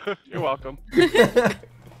 You're welcome.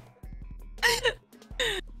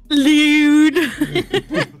 Lewd.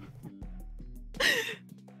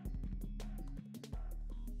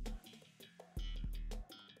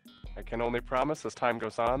 I can only promise as time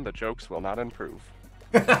goes on, the jokes will not improve.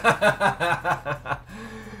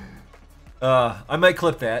 I might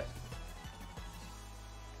clip that.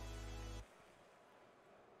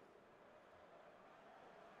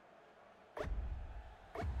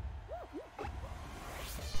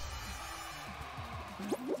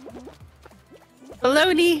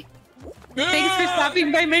 Baloney, thanks for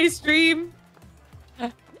stopping by my stream.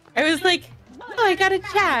 I was like, oh, I got a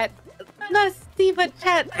chat. Let's see what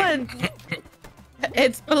chat wants.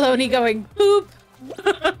 It's Baloney going, boop.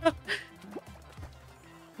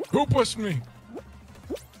 Who pushed me?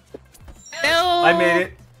 No. I made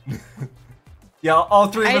it. Yeah, all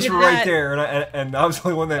 3 of I us did were right not. there, and I was the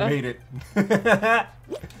only one that made it.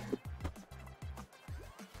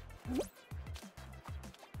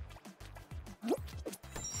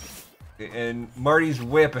 And Marty's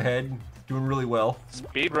way up ahead, doing really well.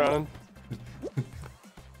 Speed run.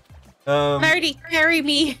 Marty, carry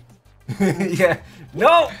me. Yeah.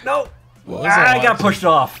 No, no. What was I that? got pushed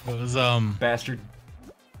off. It was Bastard.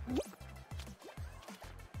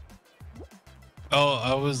 Oh,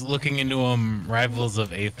 I was looking into Rivals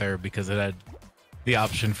of Aether because it had the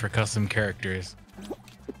option for custom characters.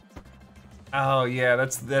 Oh yeah,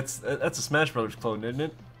 that's a Smash Brothers clone, isn't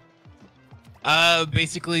it?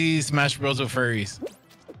 Basically Smash Bros with furries.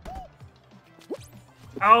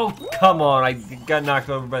 Oh come on! I got knocked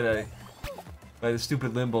over by the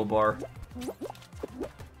stupid limbo bar.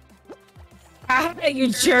 Ah, you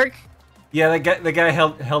jerk. Yeah, the guy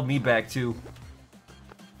held me back too.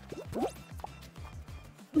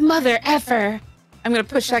 Mother effer. I'm gonna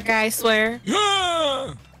push that guy, I swear.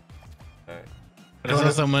 I saw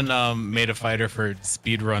someone made a fighter for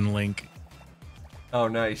Speedrun Link. Oh,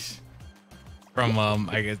 nice. From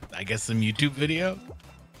I guess some YouTube video.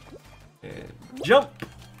 And jump.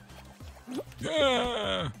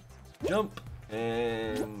 Yeah. Jump.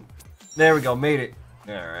 And there we go. Made it.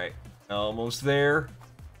 All right. Almost there.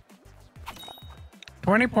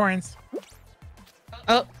 20 points.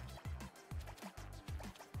 Oh.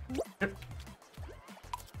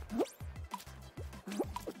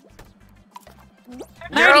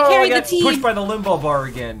 I already I carried got the team. pushed by the limbo bar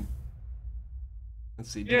again.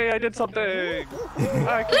 Let's see. Yay, I did something!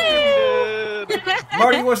 I contributed!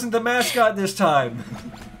 Marty wasn't the mascot this time.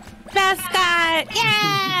 Mascot!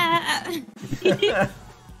 Yeah!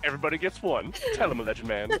 Everybody gets one. Tell him, a legend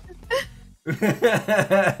man.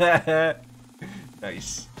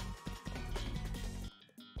 Nice.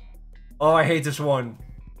 Oh, I hate this one.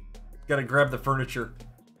 Gotta grab the furniture.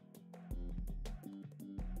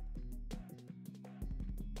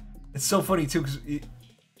 It's so funny too, because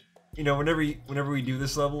you know, whenever we do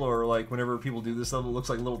this level, or like whenever people do this level, it looks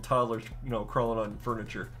like little toddlers, you know, crawling on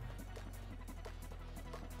furniture.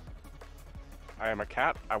 I am a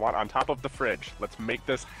cat. I want on top of the fridge. Let's make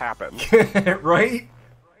this happen. Right?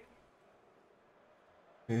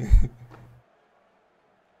 And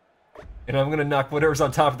I'm gonna knock whatever's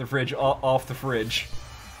on top of the fridge off the fridge.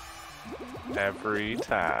 Every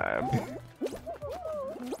time.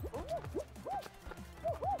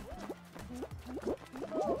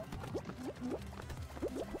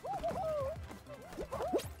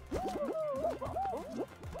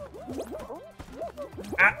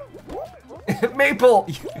 Ah. Maple!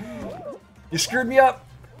 You screwed me up!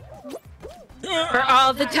 For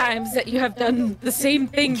all the times that you have done the same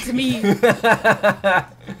thing to me.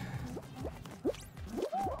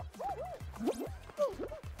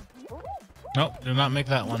 Nope, do not make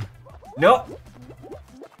that one. Nope.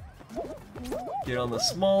 Get on the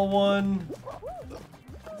small one.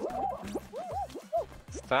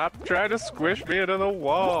 Stop trying to squish me into the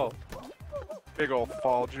wall. Big old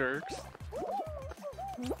fall jerks.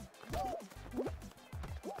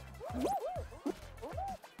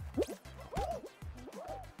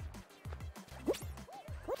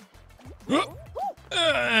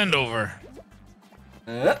 And over.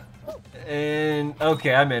 And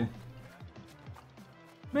okay, I'm in.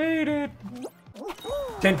 Made it.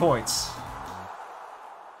 10 points.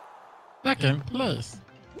 Second place.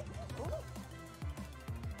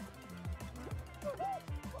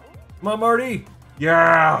 Come on, Marty.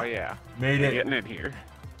 Yeah. Oh yeah. Made We're it. getting in here.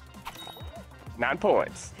 9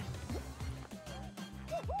 points.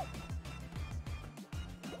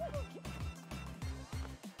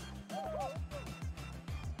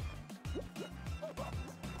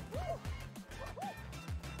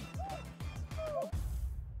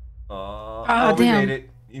 Oh, we damn. made it.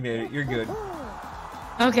 You made it. You're good.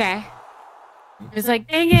 Okay. It's like,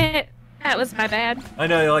 dang it. That was my bad. I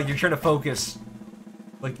know, like, you're trying to focus.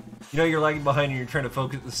 Like, you know you're lagging behind and you're trying to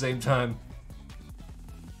focus at the same time.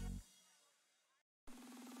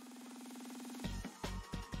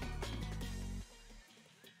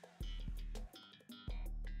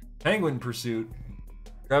 Penguin pursuit.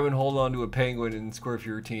 Grab and hold on to a penguin and score for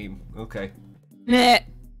your team. Okay. Meh.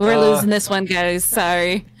 We're losing this one, guys.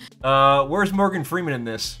 Sorry. Where's Morgan Freeman in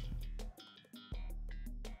this?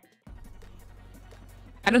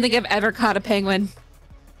 I don't think I've ever caught a penguin.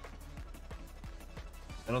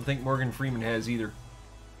 I don't think Morgan Freeman has either.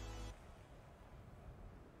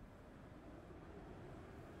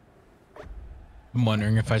 I'm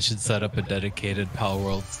wondering if I should set up a dedicated Pal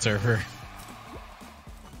World server.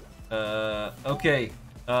 Okay.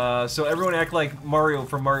 So everyone act like Mario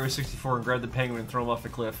from Mario 64 and grab the penguin and throw him off the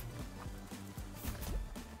cliff.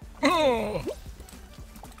 The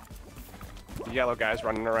yellow guy's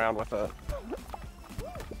running around with a...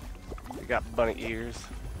 He got bunny ears.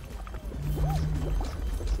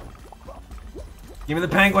 Give me the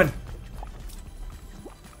penguin!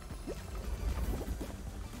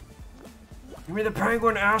 Give me the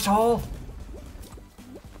penguin, asshole!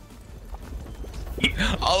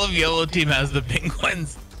 All of yellow team has the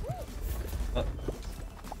penguins.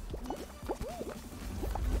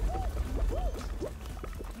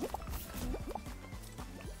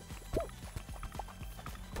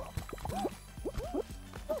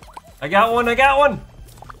 I got one, I got one!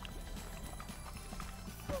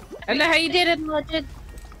 I don't know how you did it, Legend.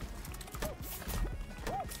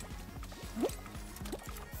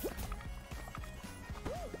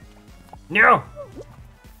 No!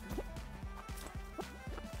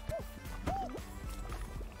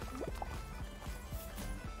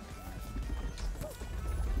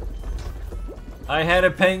 I had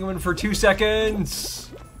a penguin for 2 seconds!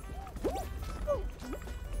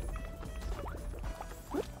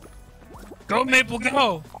 Go Maple,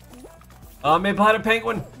 go! Maple had a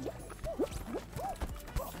penguin!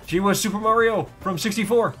 She was Super Mario from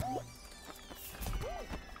 64.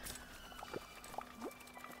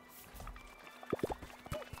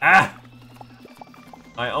 Ah!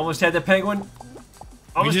 I almost had the penguin.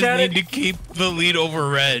 Almost we just had need it. to keep the lead over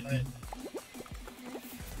red.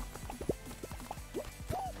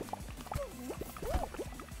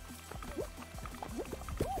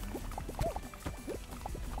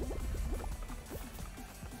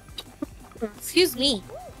 Excuse me.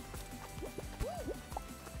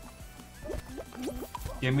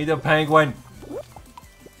 Give me the penguin.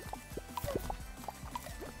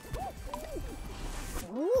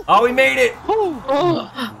 Oh, we made it!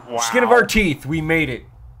 Oh. Wow. Skin of our teeth, we made it.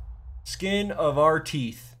 Skin of our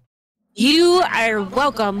teeth. You are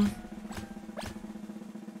welcome.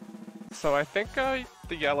 So I think the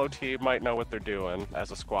yellow team might know what they're doing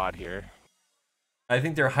as a squad here. I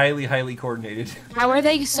think they're highly, highly coordinated. How are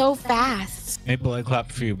they so fast? Maple, I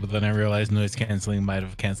clapped for you, but then I realized noise canceling might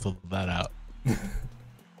have canceled that out.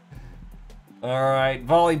 Alright,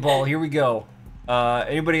 volleyball, here we go.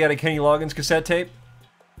 Anybody got a Kenny Loggins cassette tape?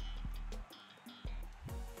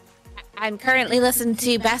 I'm currently listening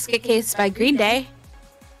to Basket Case by Green Day.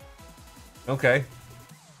 Okay.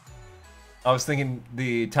 I was thinking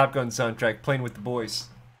the Top Gun soundtrack, Playing with the Boys.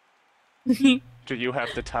 Do you have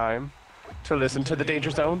the time to listen to the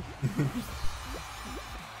Danger Zone?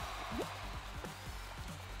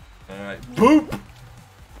 Alright, boop!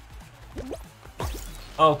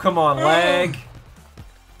 Oh, come on, lag.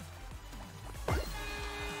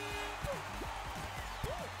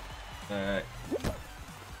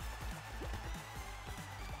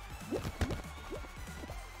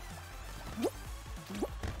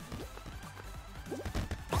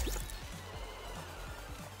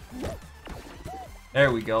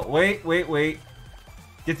 There we go. Wait, wait, wait.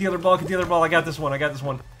 Get the other ball, get the other ball. I got this one, I got this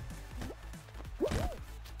one.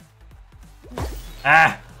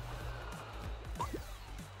 Ah!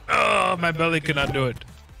 Oh, my belly could not do it.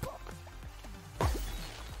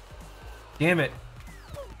 Damn it.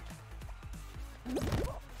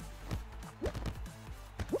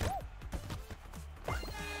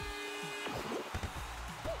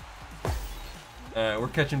 We're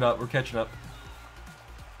catching up, we're catching up.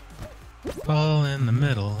 Ball in the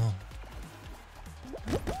middle.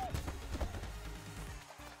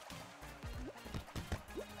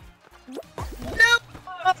 No!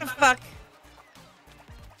 What the fuck?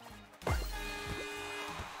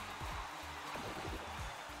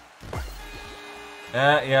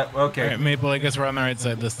 Yeah, okay. Alright, Maple, I guess we're on the right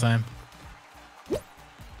side this time.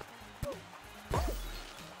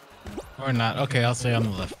 Or not. Okay, I'll stay on the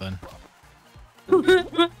left then.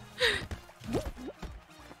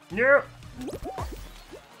 Yeah.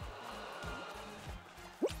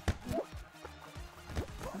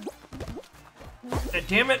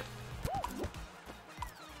 Damn it.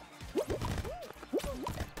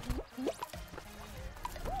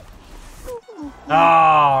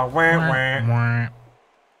 Ah, wah, wah.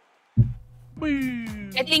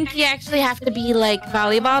 I think you actually have to be like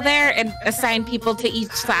volleyball there and assign people to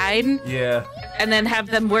each side. Yeah. And then have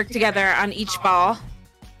them work together on each ball.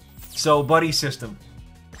 So, buddy system.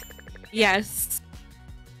 Yes.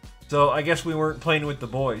 So, I guess we weren't playing with the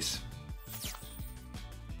boys.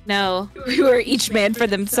 No, we were each man for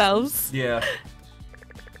themselves. Yeah.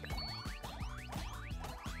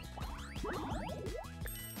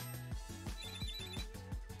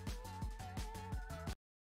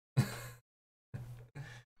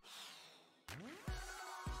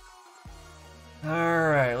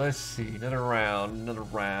 Alright, let's see. Another round, another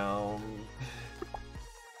round.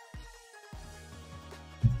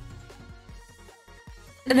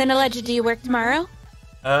 And then, Alleged, do you work tomorrow?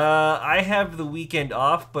 I have the weekend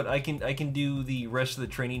off, but I can do the rest of the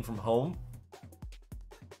training from home.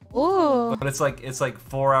 Ooh. But it's like a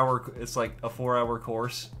 4-hour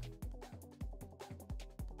course.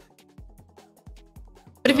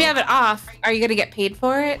 But if you have it off, are you gonna get paid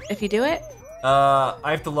for it if you do it? I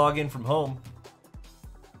have to log in from home,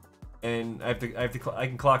 and I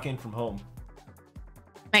can clock in from home.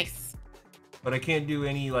 Nice. But I can't do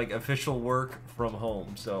any like official work from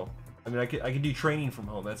home. So I mean, I can do training from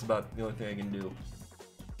home. That's about the only thing I can do,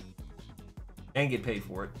 and get paid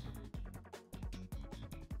for it.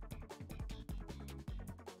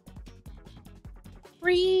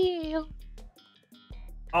 Real.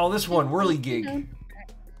 Oh, this one, Whirly Gig.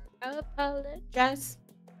 Apologize.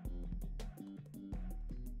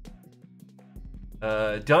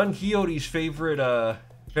 Don Quixote's favorite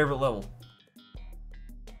level.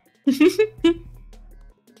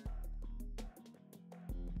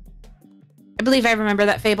 I believe I remember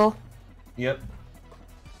that fable. Yep.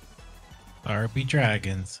 RP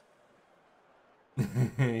Dragons.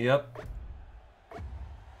 Yep.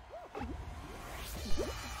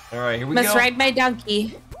 All right, here we Must go. ride my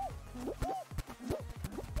donkey.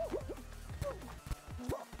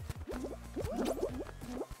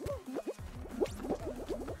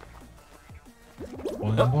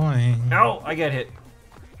 Boing, boing. Ow, I got hit.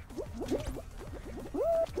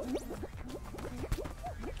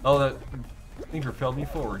 Oh, that thing propelled me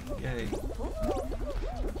forward. Yay.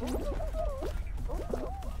 Right.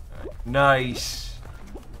 Nice.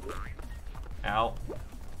 Ow.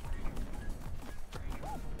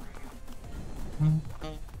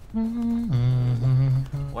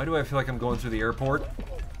 Why do I feel like I'm going through the airport?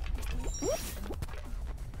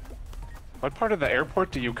 What part of the airport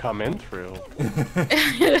do you come in through?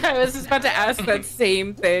 I was just about to ask that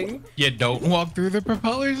same thing. You don't walk through the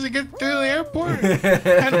propellers to get through the airport? What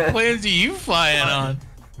kind of planes are you flying on?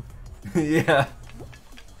 Yeah.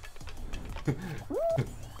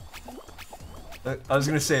 I was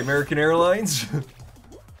gonna say American Airlines.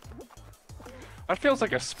 That feels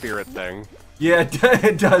like a Spirit thing. Yeah,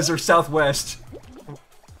 it does, or Southwest.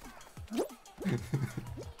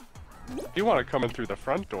 If you want to come in through the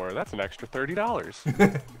front door, that's an extra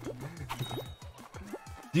 $30.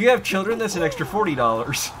 Do you have children? That's an extra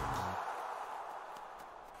 $40.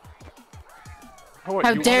 Oh, what,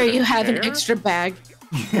 How dare wanted a you have an chair? extra bag?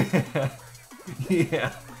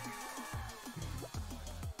 Yeah.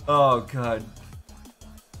 Oh god.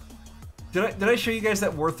 Did I show you guys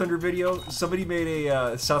that War Thunder video? Somebody made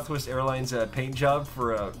a Southwest Airlines paint job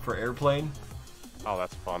for airplane, Oh,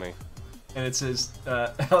 that's funny. and it says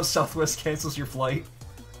how Southwest cancels your flight.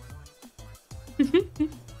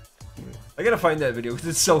 I gotta find that video because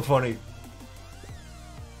it's so funny.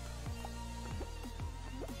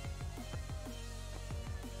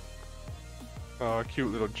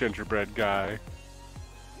 cute little gingerbread guy.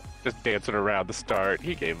 Just dancing around the start.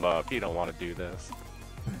 He gave up. He don't want to do this.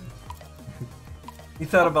 He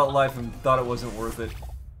thought about life and thought it wasn't worth it.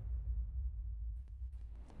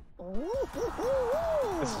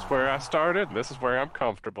 This is where I started. This is where I'm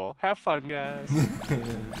comfortable. Have fun, guys.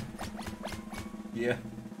 Yeah.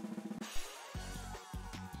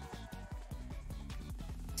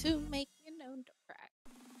 To make you known to crack.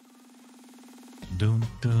 Dun,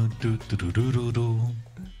 dun, dun, dun, dun, dun, dun, dun.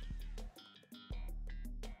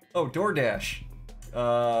 Oh, DoorDash.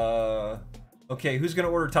 Okay, who's gonna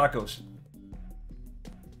order tacos?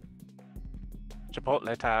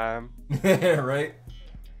 Chipotle time. Right?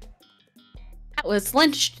 That was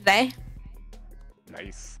lunch today.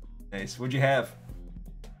 Nice. Nice. What'd you have?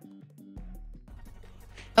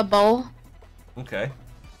 A bowl. Okay.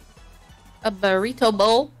 A burrito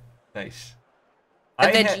bowl. Nice. A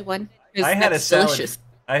veggie one. I had a salad. Delicious.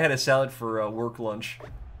 I had a salad for work lunch.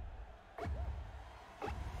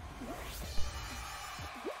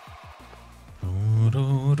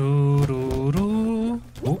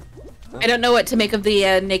 I don't know what to make of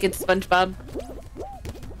the naked SpongeBob.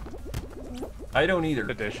 I don't either.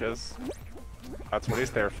 The dishes. That's what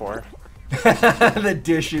he's there for. The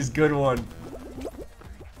dish is good one.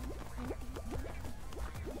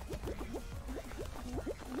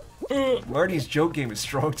 Marty's joke game is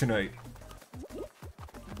strong tonight.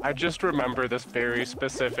 I just remember this very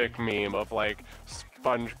specific meme of like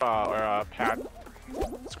SpongeBob or Pat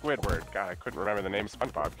Squidward. God, I couldn't remember the name of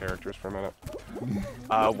SpongeBob characters for a minute.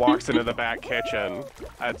 Walks into the back kitchen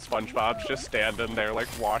and SpongeBob's just standing there like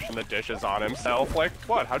washing the dishes on himself. Like,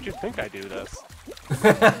 what? How'd you think I do this?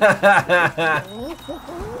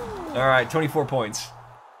 All right, 24 points.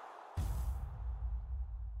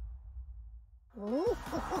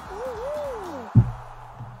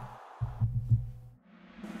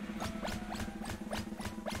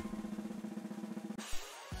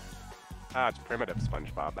 Ah, it's primitive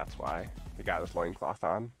SpongeBob, that's why. He got his loincloth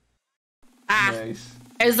on. Ah. Nice.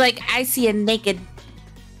 I was like, I see a naked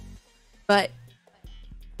butt.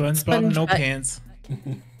 SpongeBob, no butt. pants.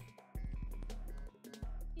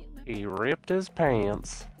 He ripped his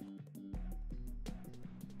pants.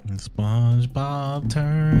 And SpongeBob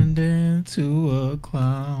turned into a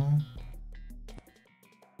clown.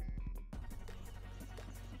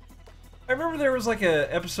 I remember there was like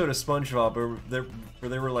a episode of SpongeBob where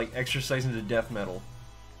they were like exercising to death metal.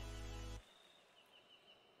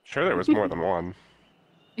 Sure, there was more than one.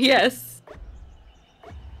 Yes.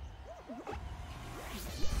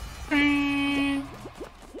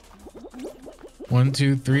 1,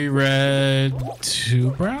 2, 3 red,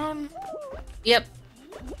 2 brown. Yep.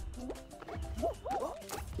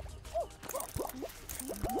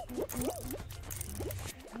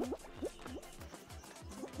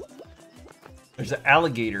 There's an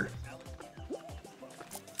alligator.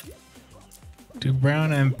 2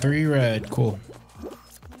 brown and 3 red. Cool.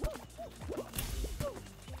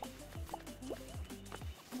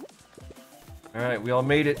 Alright, we all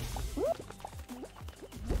made it.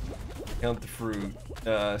 Count the fruit.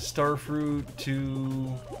 Star fruit,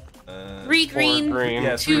 2... 3 green, 4 green.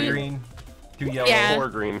 Yeah, 3 2 green, 2 yellow. Yeah. 4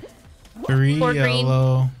 green. 3 4 green.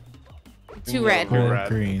 yellow, 2 red. 4 red.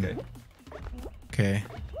 green. Okay. Okay.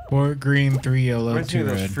 4 green, 3 yellow, Reminds me 2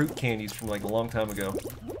 of those red. fruit candies from like a long time ago.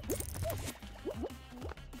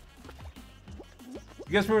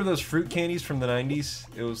 You guys remember those fruit candies from the 90s?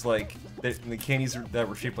 It was like the candies that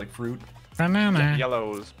were shaped like fruit. Banana.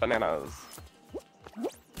 Yellows, bananas.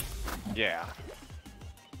 Yeah.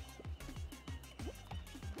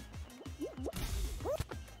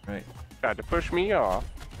 Right. Tried to push me off.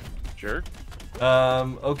 Jerk.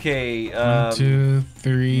 Okay. 1, 2,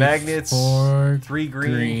 3, magnets. 4 3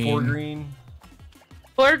 green, 4 green.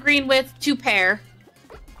 4 green with 2 pair.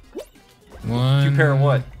 1. 2 pair of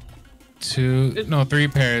what? 2. No, 3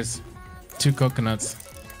 pairs. 2 coconuts.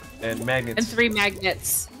 And magnets. And 3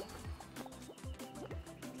 magnets.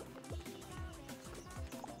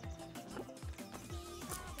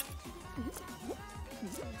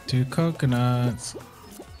 Two coconuts.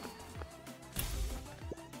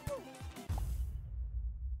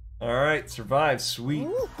 Alright, survive. Sweet.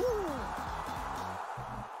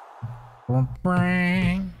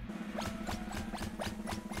 Bang.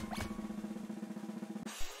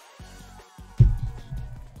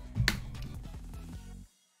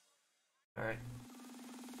 Alright.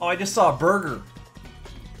 Oh, I just saw a burger.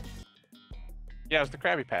 Yeah, it was the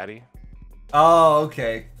Krabby Patty. Oh,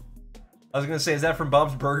 okay. I was gonna say, is that from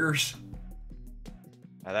Bob's Burgers?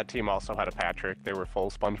 That team also had a Patrick. They were full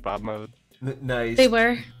SpongeBob mode. Nice. They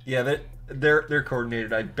were. Yeah, they're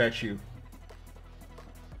coordinated. I bet you.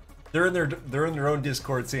 They're in their own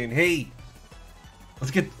Discord saying, "Hey,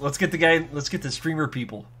 let's get the streamer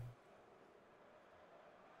people."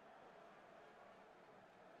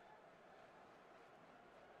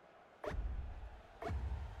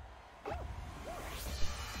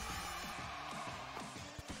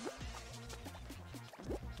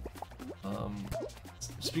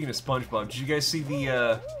 Speaking of SpongeBob, did you guys see the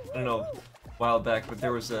I don't know, a while back, but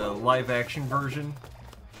there was a live action version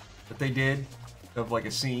that they did of like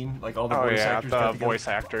a scene, like all the voice actors. The voice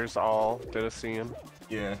actors all did a scene.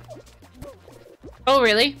 Yeah. Oh,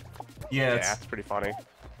 really? Yeah, it's pretty funny.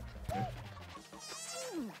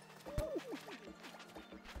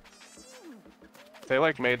 They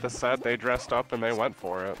like made the set, they dressed up, and they went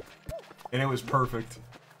for it. And it was perfect.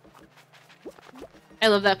 I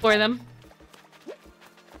love that for them.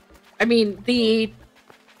 I mean, the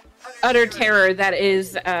utter terror that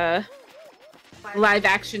is live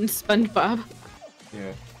action SpongeBob.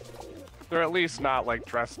 Yeah. They're at least not like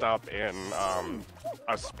dressed up in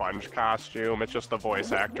a sponge costume. It's just the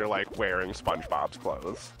voice actor like wearing SpongeBob's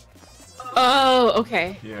clothes. Oh,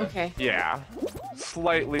 okay. Yeah. Okay. Yeah.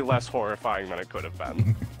 Slightly less horrifying than it could have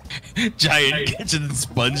been. Giant kitchen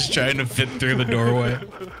sponge trying to fit through the doorway.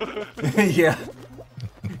 Yeah.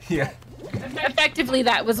 Yeah. Effectively,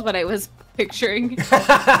 that was what I was picturing. And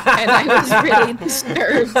I was really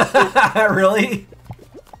disturbed. Really?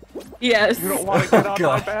 Yes. You don't want to get on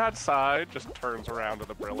my bad side. Just turns around to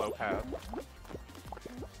the Brillo pad.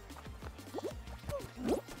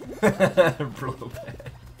 Brillo pad.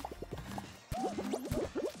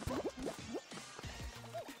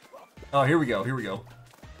 Oh, here we go. Here we go.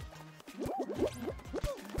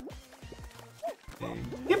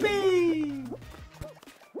 Yippee!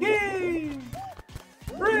 Yay!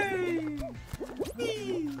 Hooray!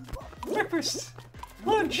 Yee! Breakfast!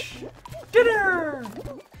 Lunch! Dinner!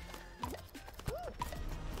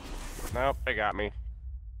 Nope, they got me.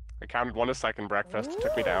 I counted 1 a second breakfast,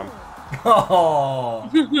 took me down. Oh!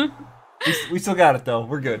 we still got it though,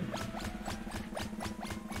 we're good.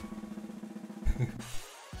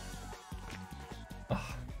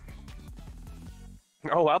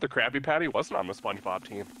 Oh wow, the Krabby Patty wasn't on the SpongeBob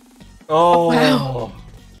team. Oh! Wow.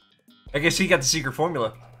 I guess he got the secret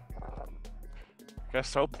formula. Guess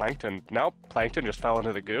so, Plankton. Nope, Plankton just fell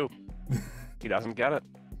into the goo. He doesn't get it.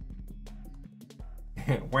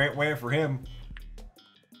 Wham for him.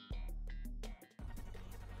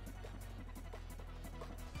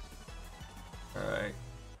 Alright.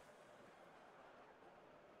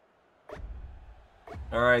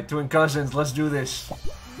 Alright, twin cousins, let's do this.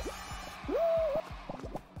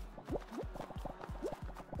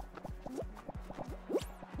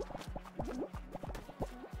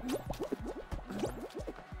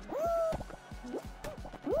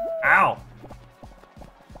 Ow!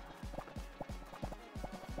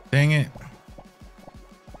 Dang it.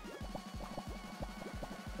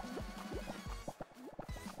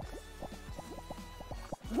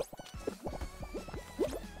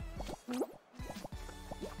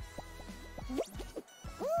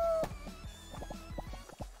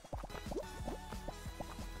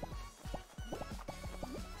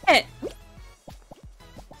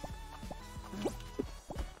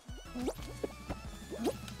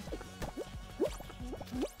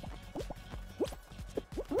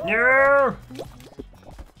 No!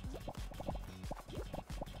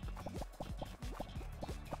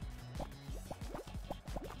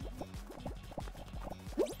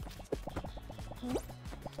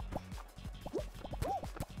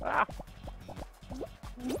 Ah.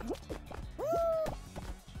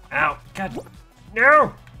 Ow! God!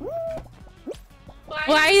 No!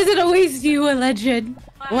 Why is it always you, a legend?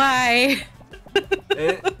 Why?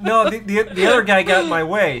 No, the other guy got in my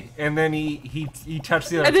way, and then he touched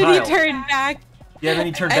the other And then tile. he turned back. Yeah, then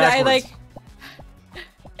he turned and backwards. I like,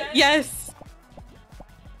 yes.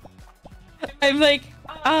 I'm like,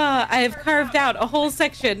 I have carved out a whole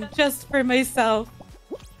section just for myself.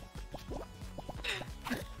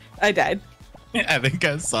 I died. I think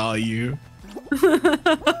I saw you.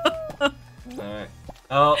 Alright.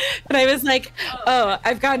 Oh. And I was like, oh,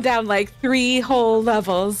 I've gone down like 3 whole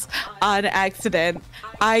levels on accident.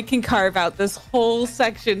 I can carve out this whole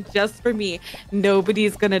section just for me.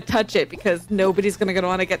 Nobody's gonna touch it because nobody's gonna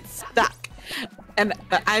want to get stuck. And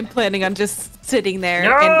I'm planning on just sitting there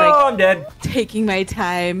No, and like I'm dead. taking my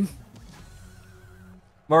time.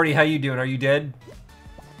 Marty, how you doing? Are you dead?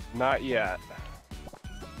 Not yet.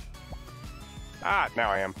 Ah, now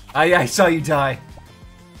I am. I saw you die.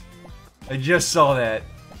 I just saw that.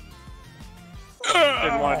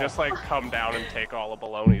 Didn't want to just like come down and take all of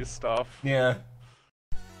Baloney's stuff. Yeah.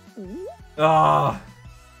 Ah.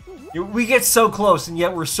 We get so close, and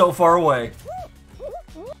yet we're so far away.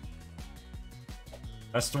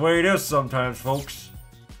 That's the way it is sometimes, folks.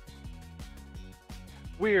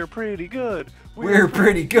 We're pretty good. We're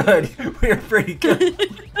pretty good. We're pretty good.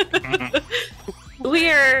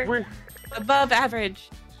 We're above average.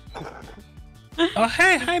 Oh,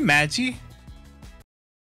 hey, hi, Maggie.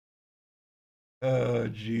 Oh,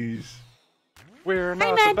 jeez. We're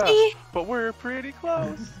not Hi, the Maggie. best, but we're pretty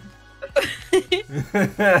close.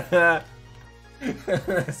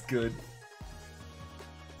 That's good.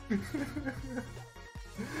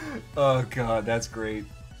 Oh god, that's great.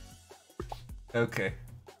 Okay.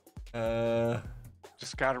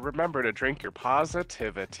 Just gotta remember to drink your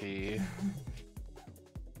positivity.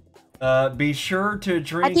 Be sure to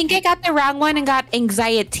drink. I think I got the wrong one and got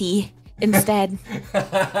anxiety instead.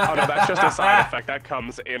 Oh no, that's just a side effect that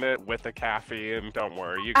comes in it with the caffeine. Don't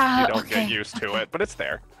worry, you don't okay. get used to it, but it's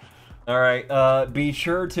there. Alright, be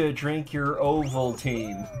sure to drink your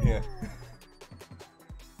Ovaltine. Yeah.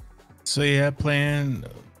 So yeah, playing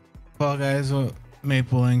Fall Guys with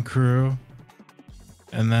Maple and crew.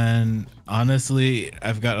 And then honestly,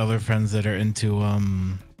 I've got other friends that are into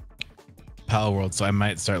Pal World, so I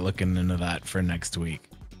might start looking into that for next week.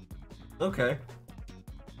 Okay.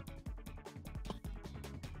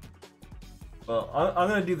 Well, I'm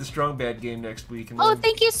gonna do the Strong Bad game next week. And Oh, then...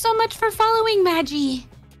 thank you so much for following, Maggie.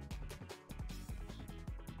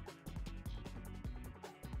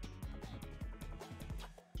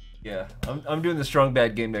 Yeah, I'm doing the Strong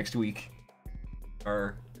Bad game next week.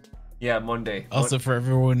 Or, yeah, Monday. Also, for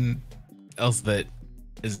everyone else that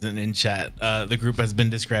isn't in chat, the group has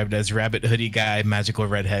been described as Rabbit Hoodie Guy, Magical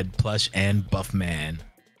Redhead, Plush, and Buff Man.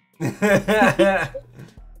 I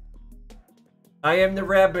am the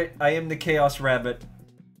rabbit. I am the Chaos Rabbit.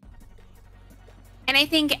 And I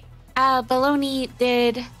think Baloney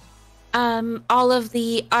did all of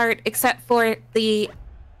the art except for the,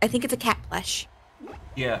 I think it's a cat plush.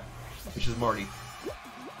 Yeah, which is Marty.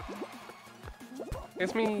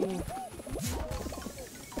 It's me.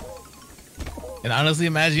 And honestly,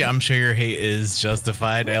 Maggie, I'm sure your hate is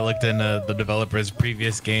justified. I looked into the developer's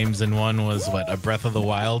previous games, and one was what, a Breath of the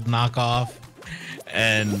Wild knockoff,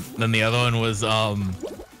 and then the other one was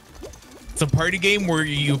it's a party game where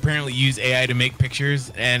you apparently use AI to make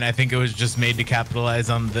pictures, and I think it was just made to capitalize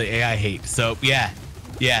on the AI hate. So yeah,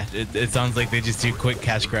 it sounds like they just do quick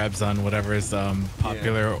cash grabs on whatever is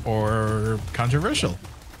popular or controversial.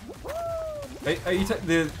 Are you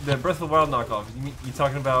the Breath of the Wild knockoff? You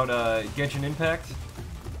talking about Genshin Impact?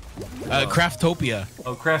 Craftopia.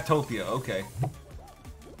 Oh, Craftopia. Okay.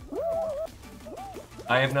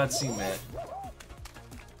 I have not seen that.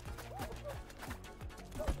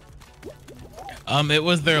 It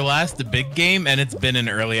was their last big game, and it's been in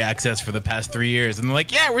early access for the past 3 years. And they're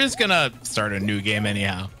like, yeah, we're just gonna start a new game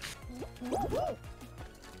anyhow.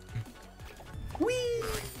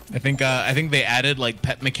 I think they added like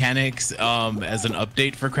pet mechanics as an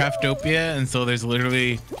update for Craftopia, and so there's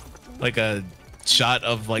literally like a shot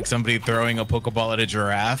of like somebody throwing a Pokeball at a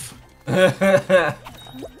giraffe.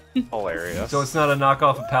 Hilarious. So it's not a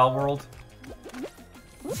knockoff of Pal World?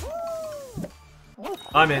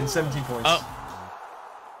 I'm in 17 points.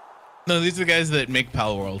 No, these are the guys that make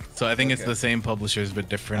Pal World, so I think it's the same publishers but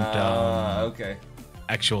different okay.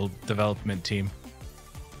 actual development team.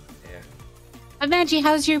 Maggie,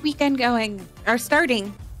 how's your weekend going? Or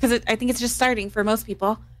starting? Because I think it's just starting for most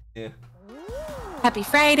people. Yeah. Happy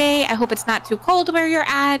Friday. I hope it's not too cold where you're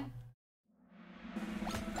at.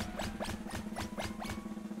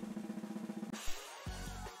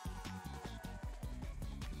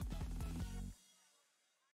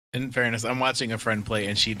 In fairness, I'm watching a friend play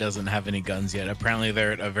and she doesn't have any guns yet. Apparently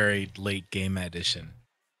they're at a very late game edition.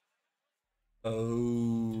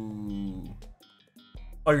 Oh.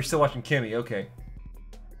 Oh, you're still watching Kimmy, okay.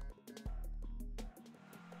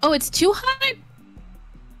 Oh, it's too hot?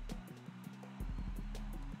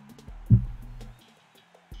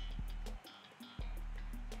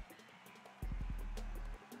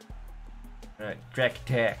 Alright, Drac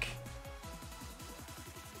Attack.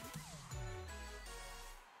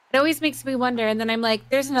 It always makes me wonder, and then I'm like,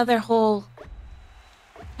 there's another whole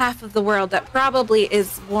half of the world that probably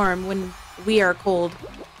is warm when we are cold.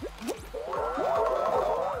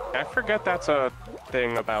 I forget that's a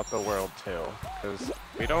thing about the world too, because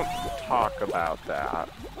we don't talk about that.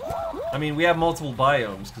 I mean, we have multiple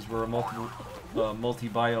biomes because we're a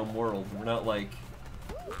multi-biome world. We're not like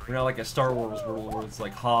a Star Wars world where it's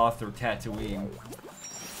like Hoth or Tatooine.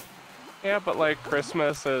 Yeah, but like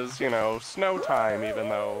Christmas is, you know, snow time, even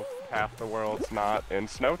though half the world's not in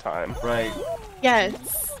snow time. Right.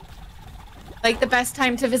 Yes. Like the best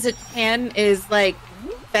time to visit Japan is like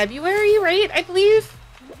February, right? I believe.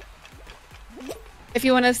 If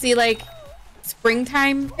you want to see like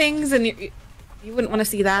springtime things, and you wouldn't want to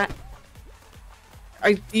see that.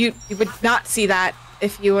 Or you would not see that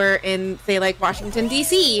if you were in, say, like Washington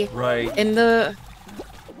D.C. Right. In the.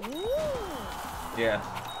 Yeah.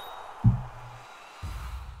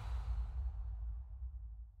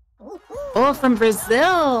 Oh, from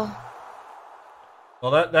Brazil.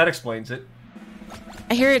 Well, that explains it.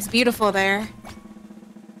 I hear it's beautiful there.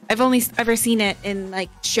 I've only ever seen it in like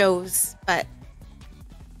shows, but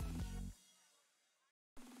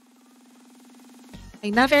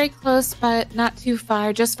like, not very close, but not too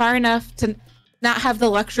far. Just far enough to not have the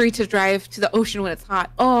luxury to drive to the ocean when it's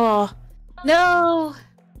hot. Oh, no.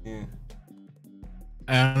 Yeah.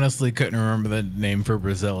 I honestly couldn't remember the name for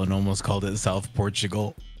Brazil and almost called it South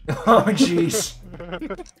Portugal. Oh, jeez.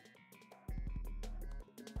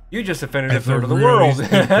 You just offended a That's a third of the really world.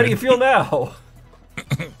 stupid- How do you feel now?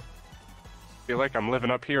 Feel like I'm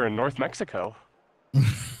living up here in North Mexico.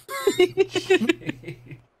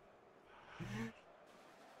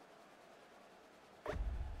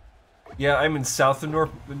 Yeah, I'm in south of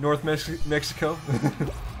North Mexico.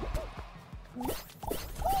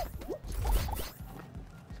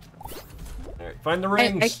 Alright, find the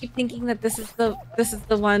rings. I keep thinking that this is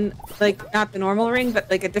the one, like not the normal ring,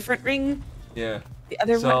 but like a different ring. Yeah. The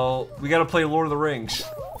other one. So we gotta play Lord of the Rings.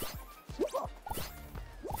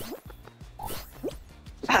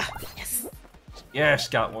 Ah, yes. Yes,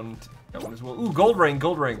 got one. Got one as well. Ooh, gold ring,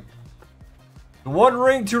 gold ring. The one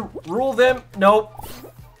ring to rule them. Nope.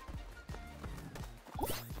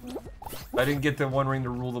 I didn't get the one ring to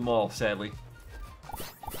rule them all, sadly.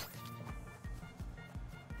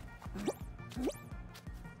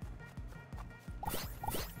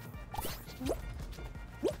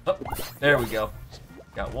 Oh, there we go.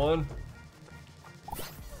 Got one.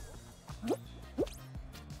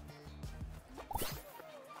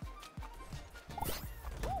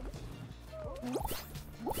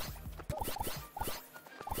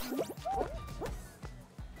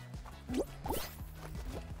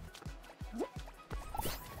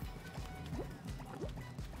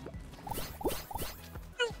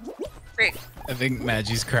 I think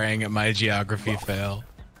Maggie's crying at my geography fail.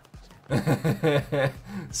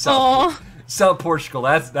 South Portugal.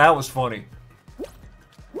 That was funny.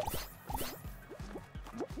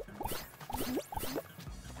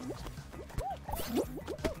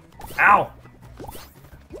 Ow!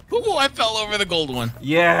 Ooh, I fell over the gold one.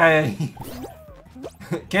 Yeah.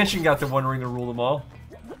 Kenshin got the one ring to rule them all.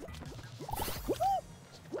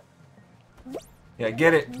 Yeah,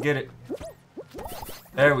 get it, get it.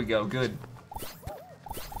 There we go, good.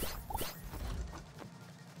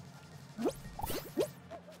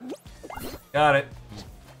 Got it.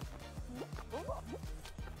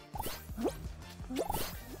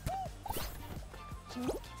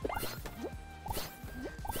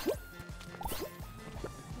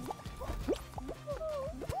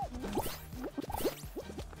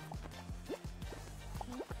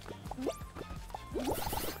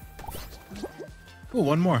 Ooh,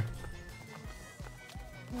 one more.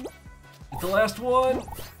 Get the last one.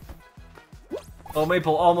 Oh,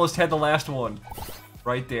 Maple almost had the last one.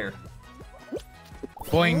 Right there.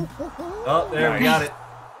 Boing. Oh, there, we got it.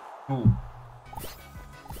 Ooh.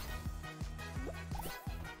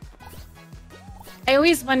 I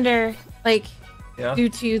always wonder, like, Yeah. due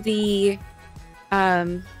to the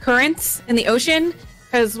currents in the ocean,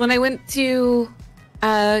 because when I went to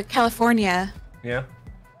California, Yeah.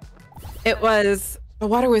 the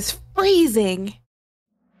water was freezing.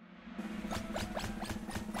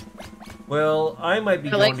 Well, I might be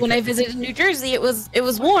But going like to when I visited New Jersey, it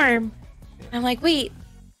was warm. I'm like, wait,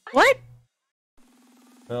 what?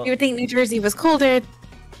 Well, You would think New Jersey was colder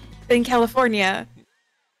than California.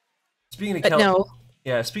 speaking of But no.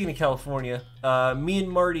 Yeah, speaking of California, me and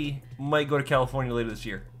Marty might go to California later this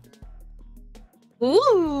year.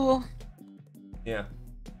 Ooh. Yeah.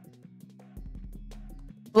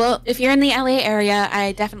 Well, if you're in the LA area,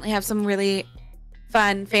 I definitely have some really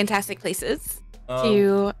fun, fantastic places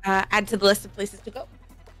to add to the list of places to go.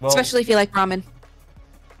 Well, Especially if you like ramen.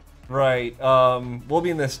 Right. We'll be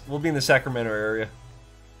in the Sacramento area.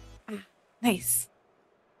 Nice.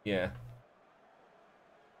 Yeah.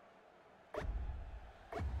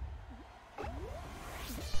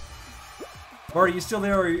 Marty, you still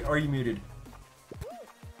there or are you muted?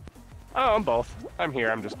 Oh, I'm both. I'm here,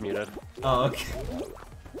 I'm just muted. Oh, okay.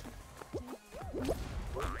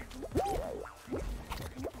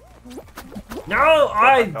 No,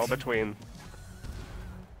 I fell between.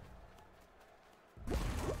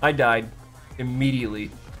 I died immediately.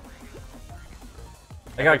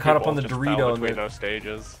 I got caught up people on the just fell Dorito. between those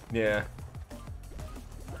stages. Yeah.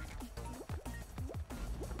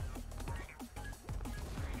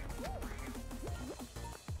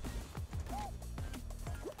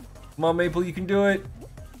 Come on, Maple, you can do it.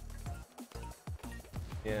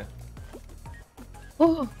 Yeah.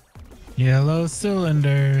 Oh. Yellow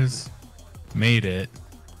cylinders. Made it.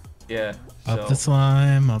 Yeah. Up the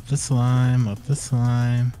slime, up the slime, up the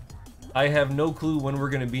slime. I have no clue when we're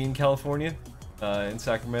gonna be in California, in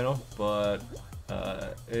Sacramento, but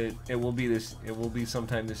it will be this. It will be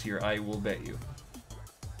sometime this year. I will bet you.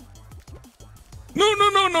 No, no,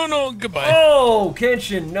 no, no, no. Goodbye. Oh,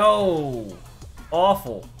 Kenshin, no.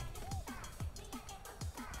 Awful.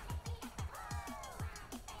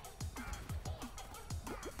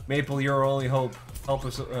 Maple, your only hope. Help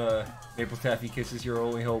us, mapletaffykisses, your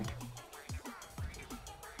only hope.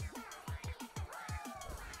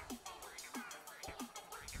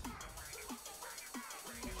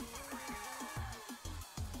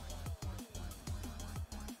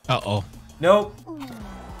 Uh-oh. Nope.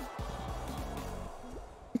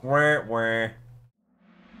 Wah.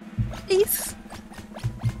 Please.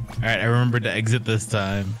 Alright, I remembered to exit this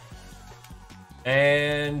time.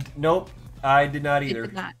 And nope, I did not either. You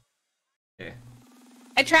did not. Okay.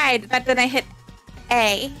 I tried, but then I hit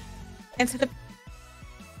A instead of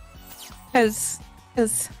because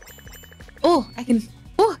oh, I can,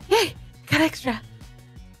 oh, yay, got extra.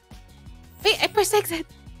 Wait, I pressed exit.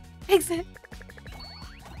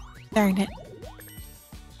 Darn it.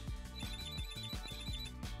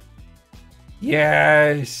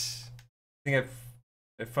 Yes. I think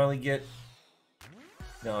I finally get.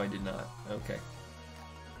 No, I did not. Okay.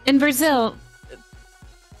 In Brazil,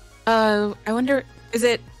 I wonder, is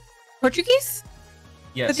it Portuguese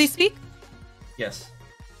Yes. that they speak Yes.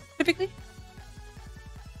 typically?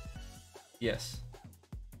 Yes.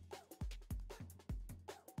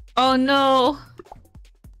 Oh no.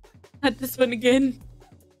 Not this one again.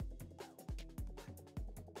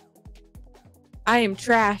 I am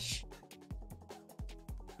trash.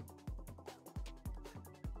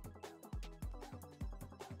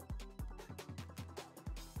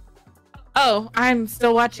 Oh, I'm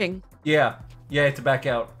still watching. Yeah. Yeah, I have to back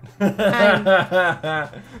out.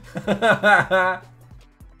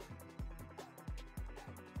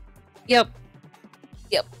 Yep.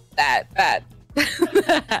 That that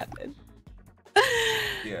happened.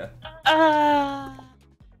 Yeah.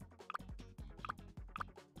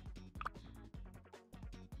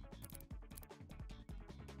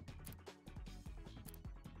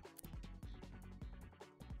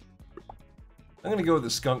 I'm gonna go with the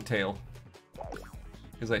skunk tail.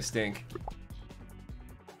 Because I stink.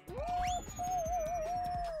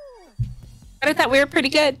 But I thought we were pretty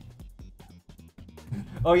good.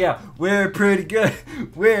 Oh yeah, we're pretty good.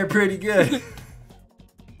 We're pretty good.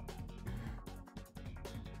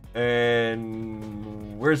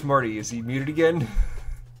 And where's Marty? Is he muted again?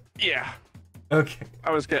 Yeah. Okay.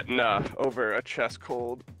 I was getting over a chest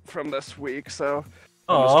cold from this week, so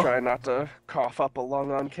I'm Aw. just trying not to cough up a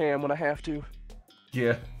lung on cam when I have to.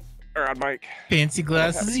 Yeah. Or on mic. Fancy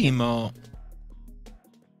glasses emo.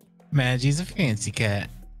 Maggie's a fancy cat.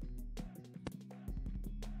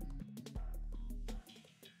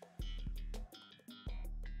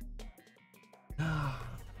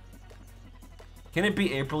 Can it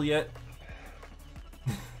be April yet?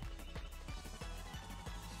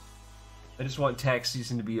 I just want tax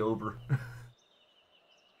season to be over.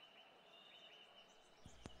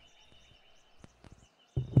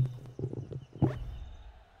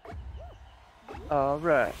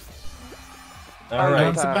 Alright.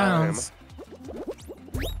 Alright. Bounce, bounce.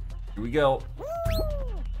 Here we go.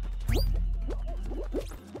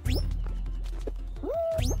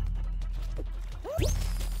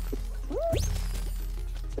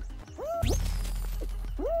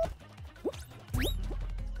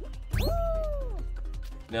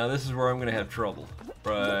 Now this is where I'm gonna have trouble.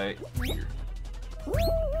 Right here.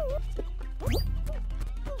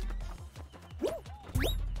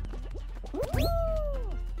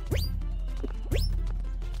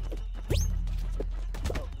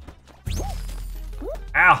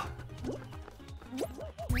 Ow!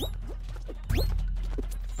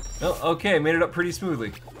 Oh, okay, made it up pretty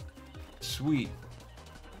smoothly. Sweet.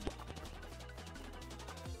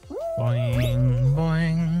 Boing,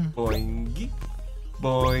 boing. Boingy.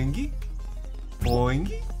 Boingy.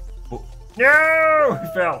 Boingy. No! He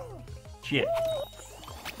fell. Shit.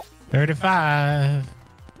 35.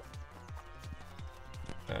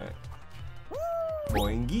 Alright.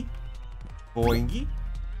 Boingy. Boingy.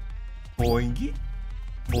 Boingy.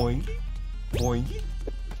 Boingy. Boingy.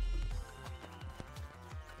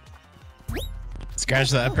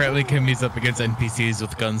 Scratch that. Apparently, Kimmy's up against NPCs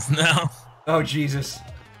with guns now. Oh, Jesus.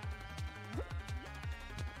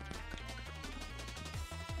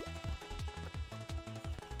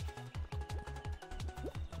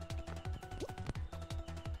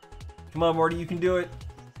 Come on, Morty, you can do it.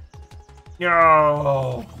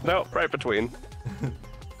 No. No, right between.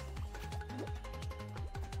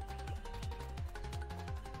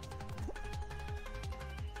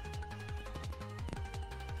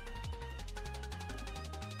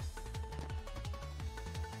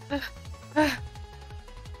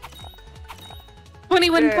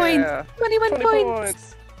 21 Yeah. points. 21 20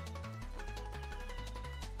 points.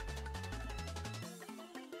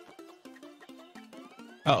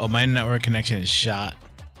 Uh oh, my network connection is shot.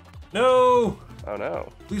 No. Oh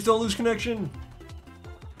no. Please don't lose connection.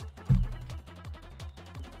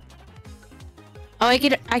 Oh, I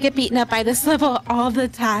get beaten up by this level all the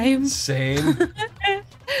time. Same.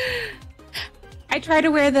 I try to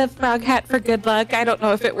wear the frog hat for good luck. I don't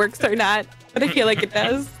know if it works or not, but I feel like it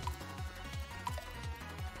does.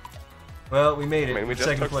 Well, we made it. I mean, we just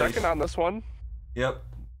second took place. second on this one. Yep.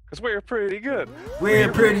 Because we're pretty good. We're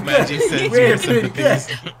pretty good. Maggie says We're your pretty good.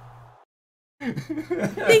 sympathies.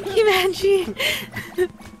 Thank you, Angie.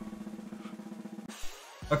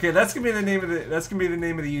 Okay, that's gonna be the name of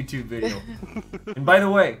the YouTube video. And by the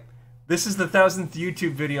way, this is the 1000th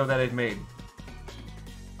YouTube video that I've made.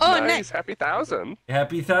 Oh, nice. Happy 1000.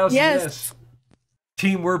 Happy 1000. Yes. Yes.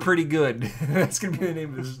 Team, we're pretty good. That's gonna be the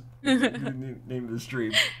name of this. Name of the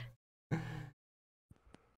stream.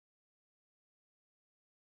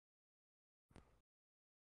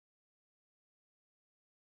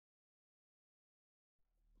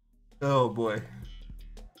 Oh boy.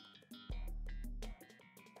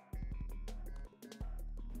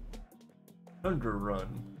 Tundra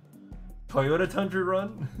Run. Toyota Tundra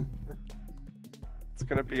Run? It's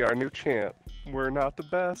gonna be our new chant. We're not the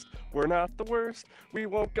best. We're not the worst. We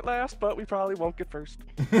won't get last, but we probably won't get first.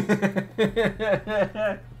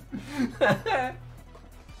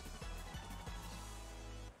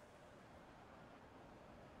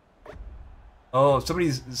 Oh,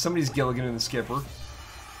 somebody's Gilligan and the Skipper.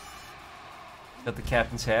 Got the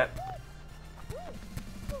captain's hat.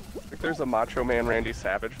 I think there's a Macho Man Randy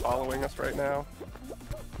Savage following us right now.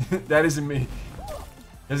 That isn't me.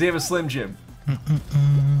 Does he have a Slim Jim?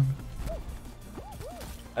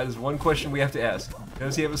 That is one question we have to ask.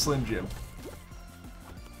 Does he have a Slim Jim?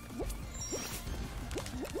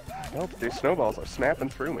 Nope, these snowballs are snapping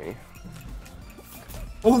through me.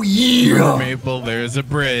 Oh yeah! Maple, there's a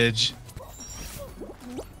bridge.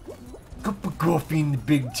 Cup of coffee in the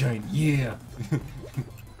big time, yeah.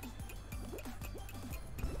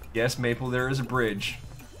 Yes, Maple, there is a bridge.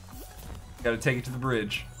 Gotta take it to the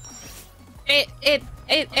bridge. It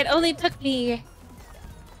only took me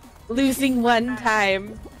losing one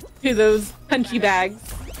time to those punchy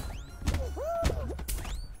bags.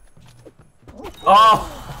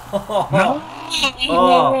 Oh! No.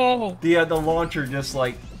 Oh! The launcher just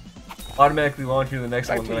like automatically launching to the next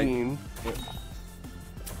one. 19. Like,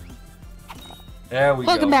 there we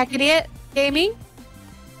Welcome go. back, Idiot Gaming.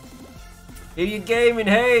 Idiot Gaming,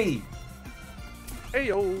 hey! Hey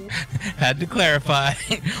yo! Had to clarify.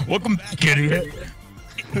 Welcome back, idiot.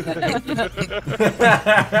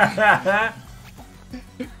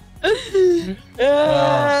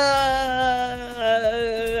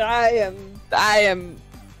 I am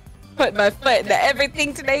putting my foot into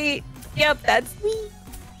everything tonight. Yep, that's me.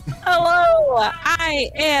 Hello, I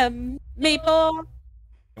am Maple.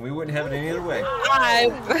 And we wouldn't have it any other way.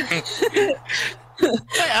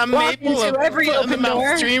 I'm Maple, into every foot in the open mouth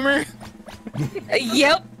door. streamer.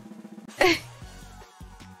 Yep.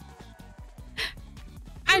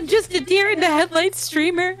 I'm just a deer in the headlights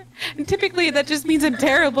streamer. And typically that just means I'm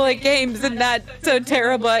terrible at games and not so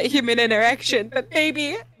terrible at human interaction. But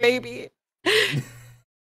maybe. It's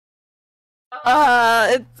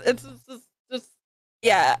just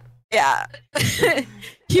yeah.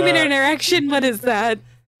 Human interaction, what is that?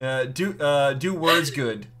 Do words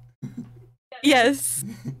good. Yes.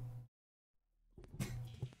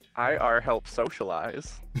 IR help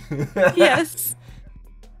socialize. Yes.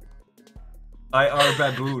 IR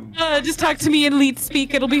baboon. Just talk to me in leet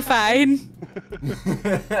speak, it'll be fine.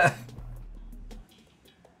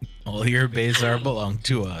 All your bays belong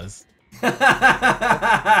to us. 1,000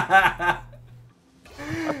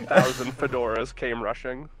 fedoras came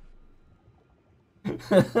rushing.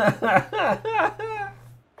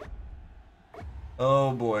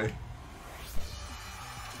 Oh boy.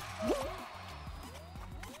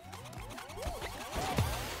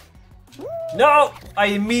 No! I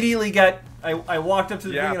immediately got... I walked up to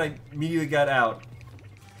the thing and I immediately got out.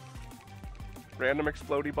 Random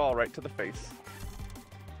explodey ball right to the face.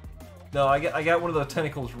 No, I got one of the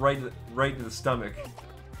tentacles right to the stomach.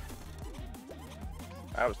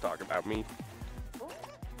 I was talking about me.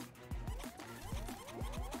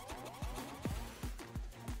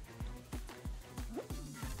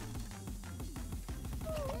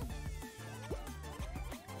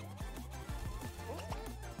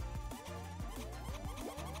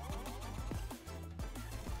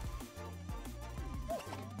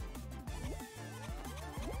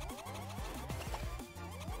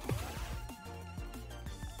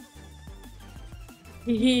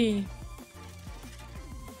 Hee.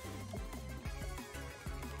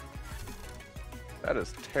 That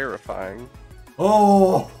is terrifying.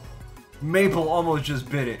 Oh, Maple almost just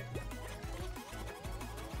bit it.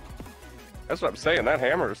 That's what I'm saying. That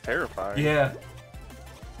hammer is terrifying. Yeah.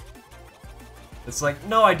 It's like,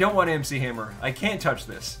 no, I don't want MC Hammer. I can't touch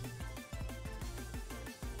this.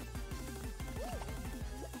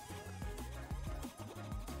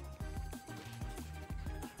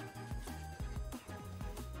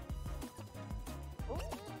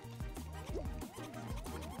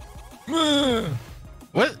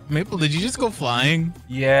 What? Maple, did you just go flying?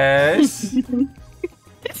 Yes.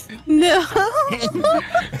 No.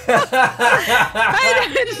 I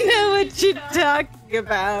don't know what you're talking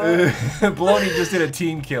about. Baloney just did a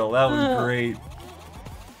team kill. That was great.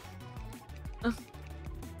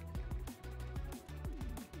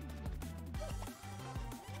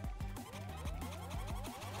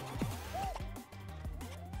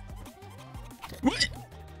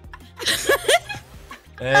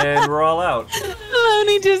 And we're all out.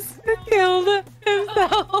 Baloney just killed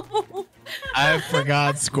himself. I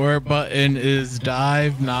forgot square button is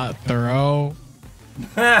dive, not throw.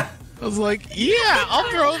 I was like, yeah, I'll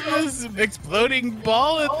throw this exploding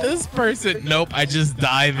ball at this person. Nope, I just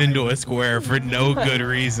dive into a square for no good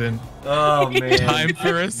reason. Oh, man. Time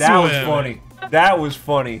for a swim. That was funny. That was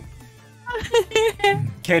funny.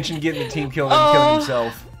 Kenshin getting the team kill and killing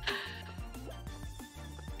himself.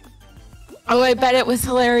 Oh, I bet it was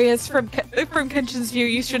hilarious from Kenshin's view.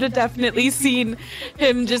 You should have definitely seen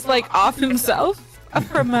him just like off himself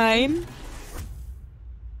from mine.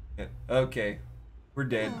 Yeah, okay, we're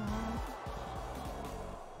dead.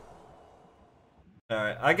 All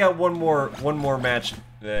right, I got one more match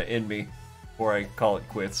in me before I call it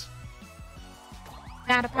quits.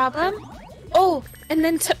 Not a problem. Oh, and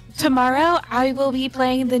then tomorrow I will be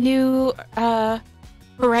playing the new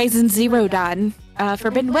Horizon Zero Dawn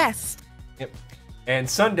Forbidden West. Yep. And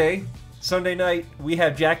Sunday night, we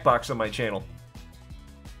have Jackbox on my channel.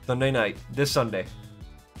 Sunday night, this Sunday.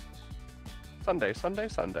 Sunday.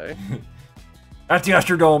 At the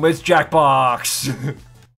Astrodome, it's Jackbox!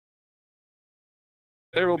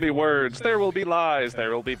 There will be words, there will be lies,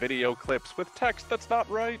 there will be video clips with text that's not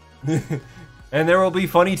right. And there will be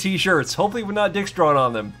funny t-shirts, hopefully with not dicks drawn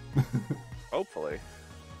on them. Hopefully.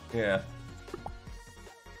 Yeah.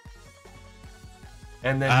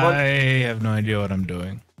 And then I have no idea what I'm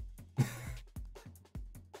doing.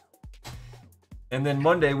 And then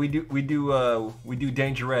Monday we do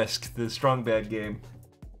Dangeresque, the strong bad game.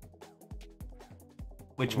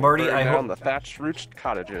 Which Marty, I hope on the thatched roofed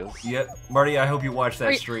cottages. Yep, Marty, I hope you watch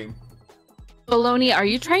that stream. Baloney, are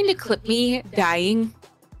you trying to clip me dying?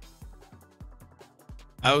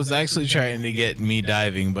 I was actually trying to get me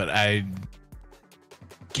diving, but I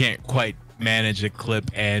can't quite manage a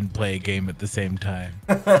clip and play a game at the same time.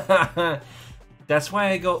 That's why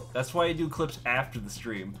I do clips after the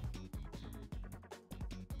stream.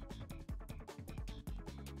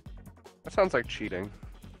 That sounds like cheating.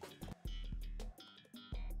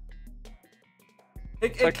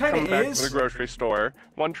 It like kind of back is. to the grocery store,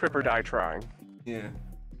 one trip or die trying. Yeah,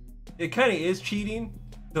 it kind of is cheating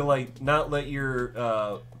to like not let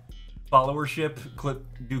your followership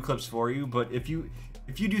do clips for you. But if you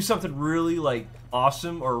do something really like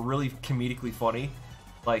awesome or really comedically funny,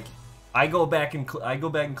 like I go back and clip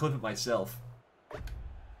it myself.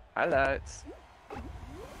 Highlights.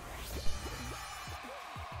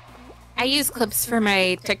 I use clips for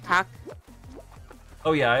my TikTok.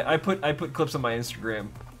 Oh yeah, I put clips on my Instagram.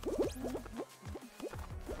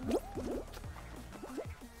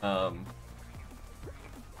 But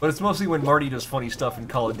it's mostly when Marty does funny stuff in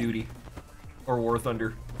Call of Duty or War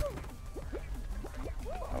Thunder.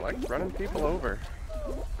 I like running people over.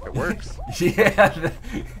 It works. Yeah,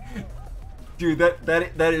 dude,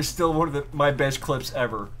 that is still one of my best clips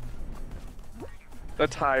ever. The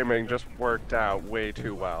timing just worked out way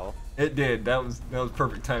too well. It did. That was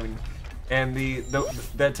perfect timing. And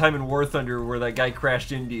that time in War Thunder where that guy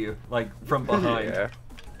crashed into you, like, from behind. Yeah.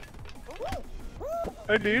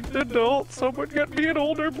 I need an adult. Someone get me an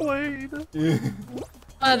older blade.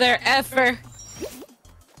 Mother effer.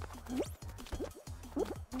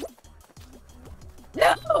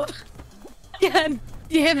 No! God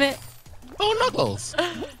damn it. Oh, Knuckles.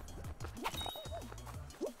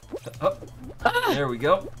 Oh, there we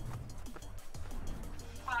go.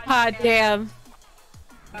 Ah, damn.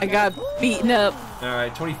 I got beaten up.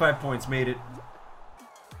 Alright, 25 points, made it.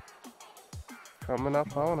 Coming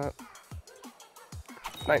up on it.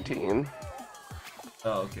 19.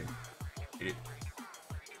 Oh, okay. Made it.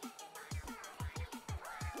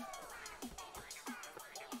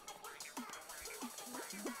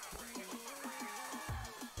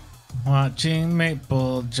 Watching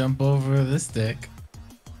Maple jump over the stick.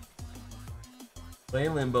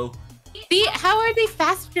 Playing Limbo. See, how are they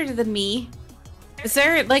faster than me? Is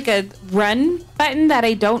there like a run button that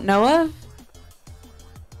I don't know of?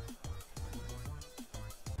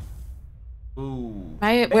 Ooh. Am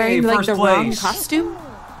I wearing like first the wrong place. costume?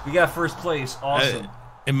 We got first place. Awesome.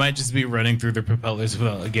 It might just be running through the propellers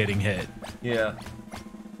without getting hit. Yeah.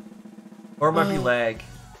 Or it might be lag.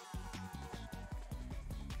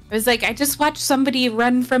 I was like, I just watched somebody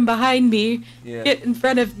run from behind me, Yeah. get in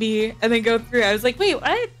front of me, and then go through. I was like, wait,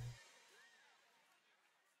 what?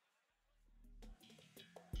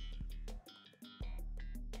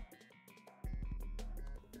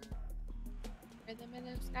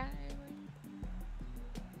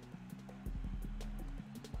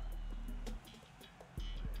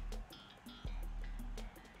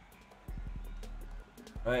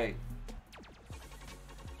 Right.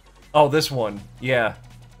 Oh, this one. Yeah.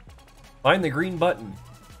 Find the green button.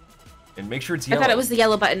 And make sure it's I yellow. thought it was the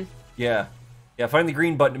yellow button. Yeah. Yeah, find the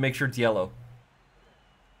green button and make sure it's yellow.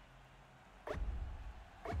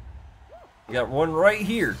 You got one right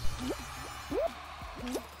here.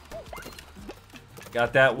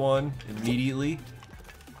 Got that one immediately.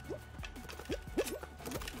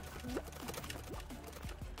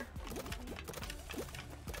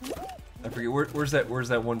 I forget where's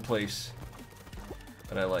that one place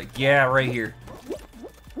that I like. Yeah, right here.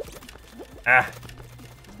 Ah.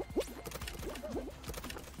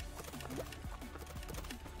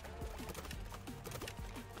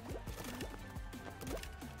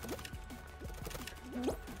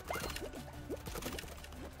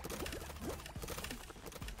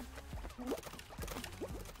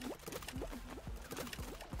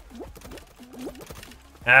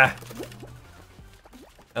 Ah.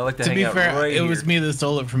 I like to hang be out fair, right it was here. me that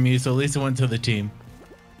stole it from you, so at least it went to the team.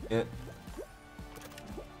 Yeah.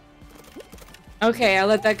 Okay, I'll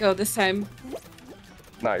let that go this time.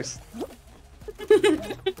 Nice.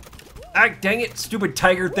 Ah, dang it, stupid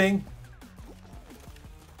tiger thing.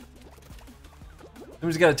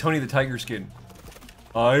 Who's got a Tony the Tiger skin?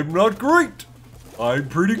 I'm not great. I'm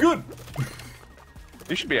pretty good.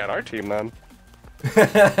 You should be on our team then.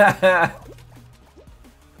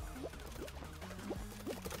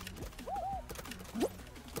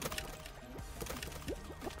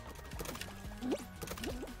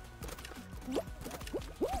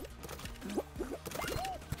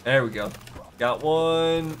 There we go. Got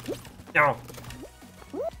one. No.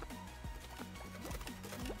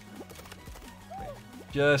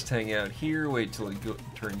 Just hang out here. Wait till it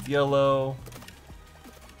turns yellow.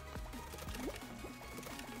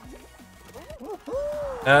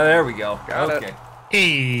 There we go. Got it. Okay.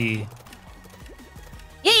 Hey.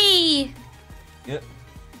 Yay! Yep.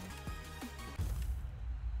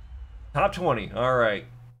 Top 20. All right.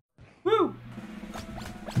 Woo.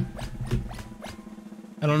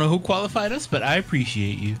 I don't know who qualified us, but I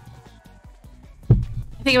appreciate you.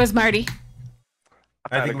 I think it was Marty.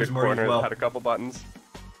 I Had think a it was good Marty as corner, well. had a couple buttons.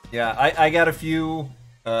 Yeah, I got a few.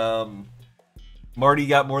 Marty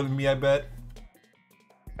got more than me, I bet.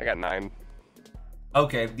 I got 9.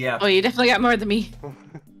 Okay, yeah. Oh, you definitely got more than me.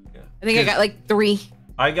 Yeah. I think I got like 3.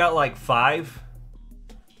 I got like 5.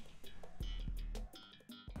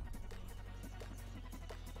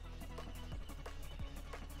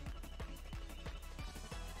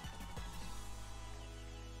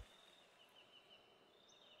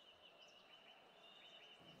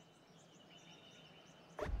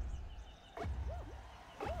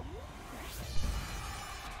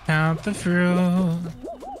 Count the fruit.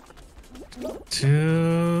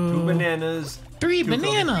 2 bananas. 3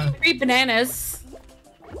 banana. 3 bananas.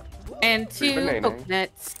 And 3 2 banana.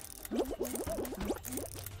 coconuts.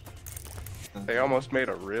 They almost made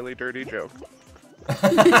a really dirty joke.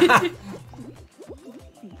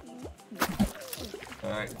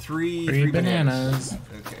 Alright, 3 3 bananas.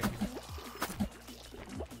 Okay.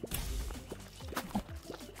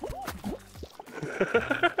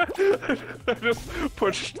 I just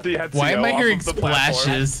pushed the Ezio Why am I off hearing of the platform.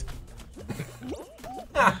 splashes?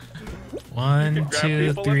 You 1, can grab 2,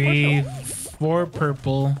 people 3, and 4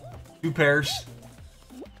 purple. 2 pairs.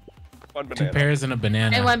 1 2 banana. pears and a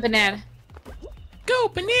banana. And 1 banana. Go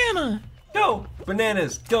banana! Go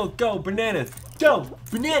bananas! Go bananas! Go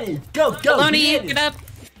bananas! Go Baloney, bananas! get up.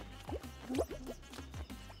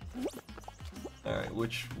 All right,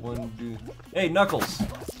 which one do? Hey, Knuckles.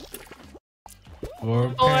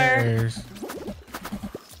 4 pears.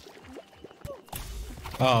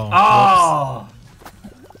 Oh. Oh.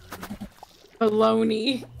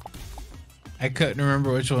 Baloney. I couldn't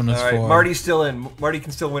remember which one was All right, for. Marty's still in. Marty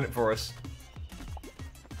can still win it for us.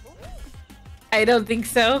 I don't think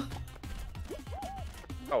so.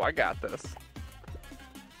 Oh, I got this.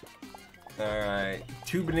 All right,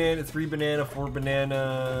 2 banana, 3 banana, 4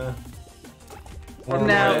 banana. 4 No,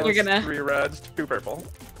 reds. we're gonna- 3 reds, 2 purple.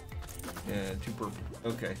 Yeah, 2 purple.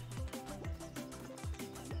 Okay.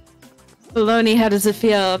 Baloney, how does it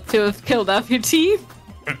feel to have killed off your teeth?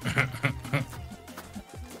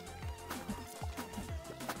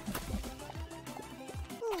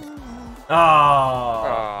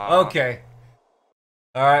 Oh. Okay.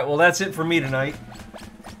 All right. Well, that's it for me tonight.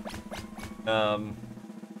 I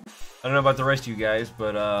don't know about the rest of you guys,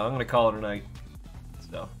 but I'm gonna call it a night.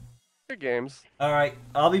 So. Good games. All right.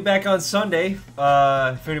 I'll be back on Sunday.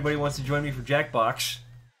 If anybody wants to join me for Jackbox.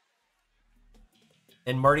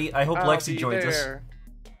 And Marty, I hope I'll Lexi be joins us. there.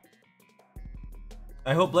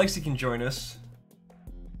 I hope Lexi can join us.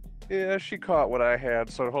 Yeah, she caught what I had,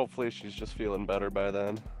 so hopefully she's just feeling better by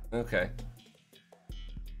then. Okay.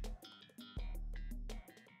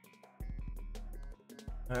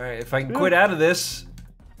 All right. If I can quit out of this.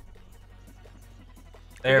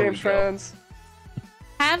 There we Games, go. friends.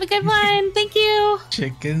 Have a good one. Thank you.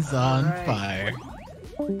 Chicken's on fire.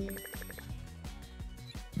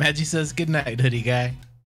 Maggie says good night, hoodie guy.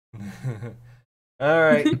 All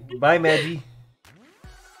right. Bye, Maggie.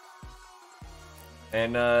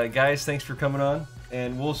 And guys, thanks for coming on.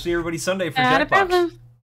 And we'll see everybody Sunday for Not a Jackbox. problem.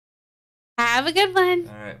 Have a good one.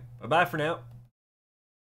 All right. Bye-bye for now.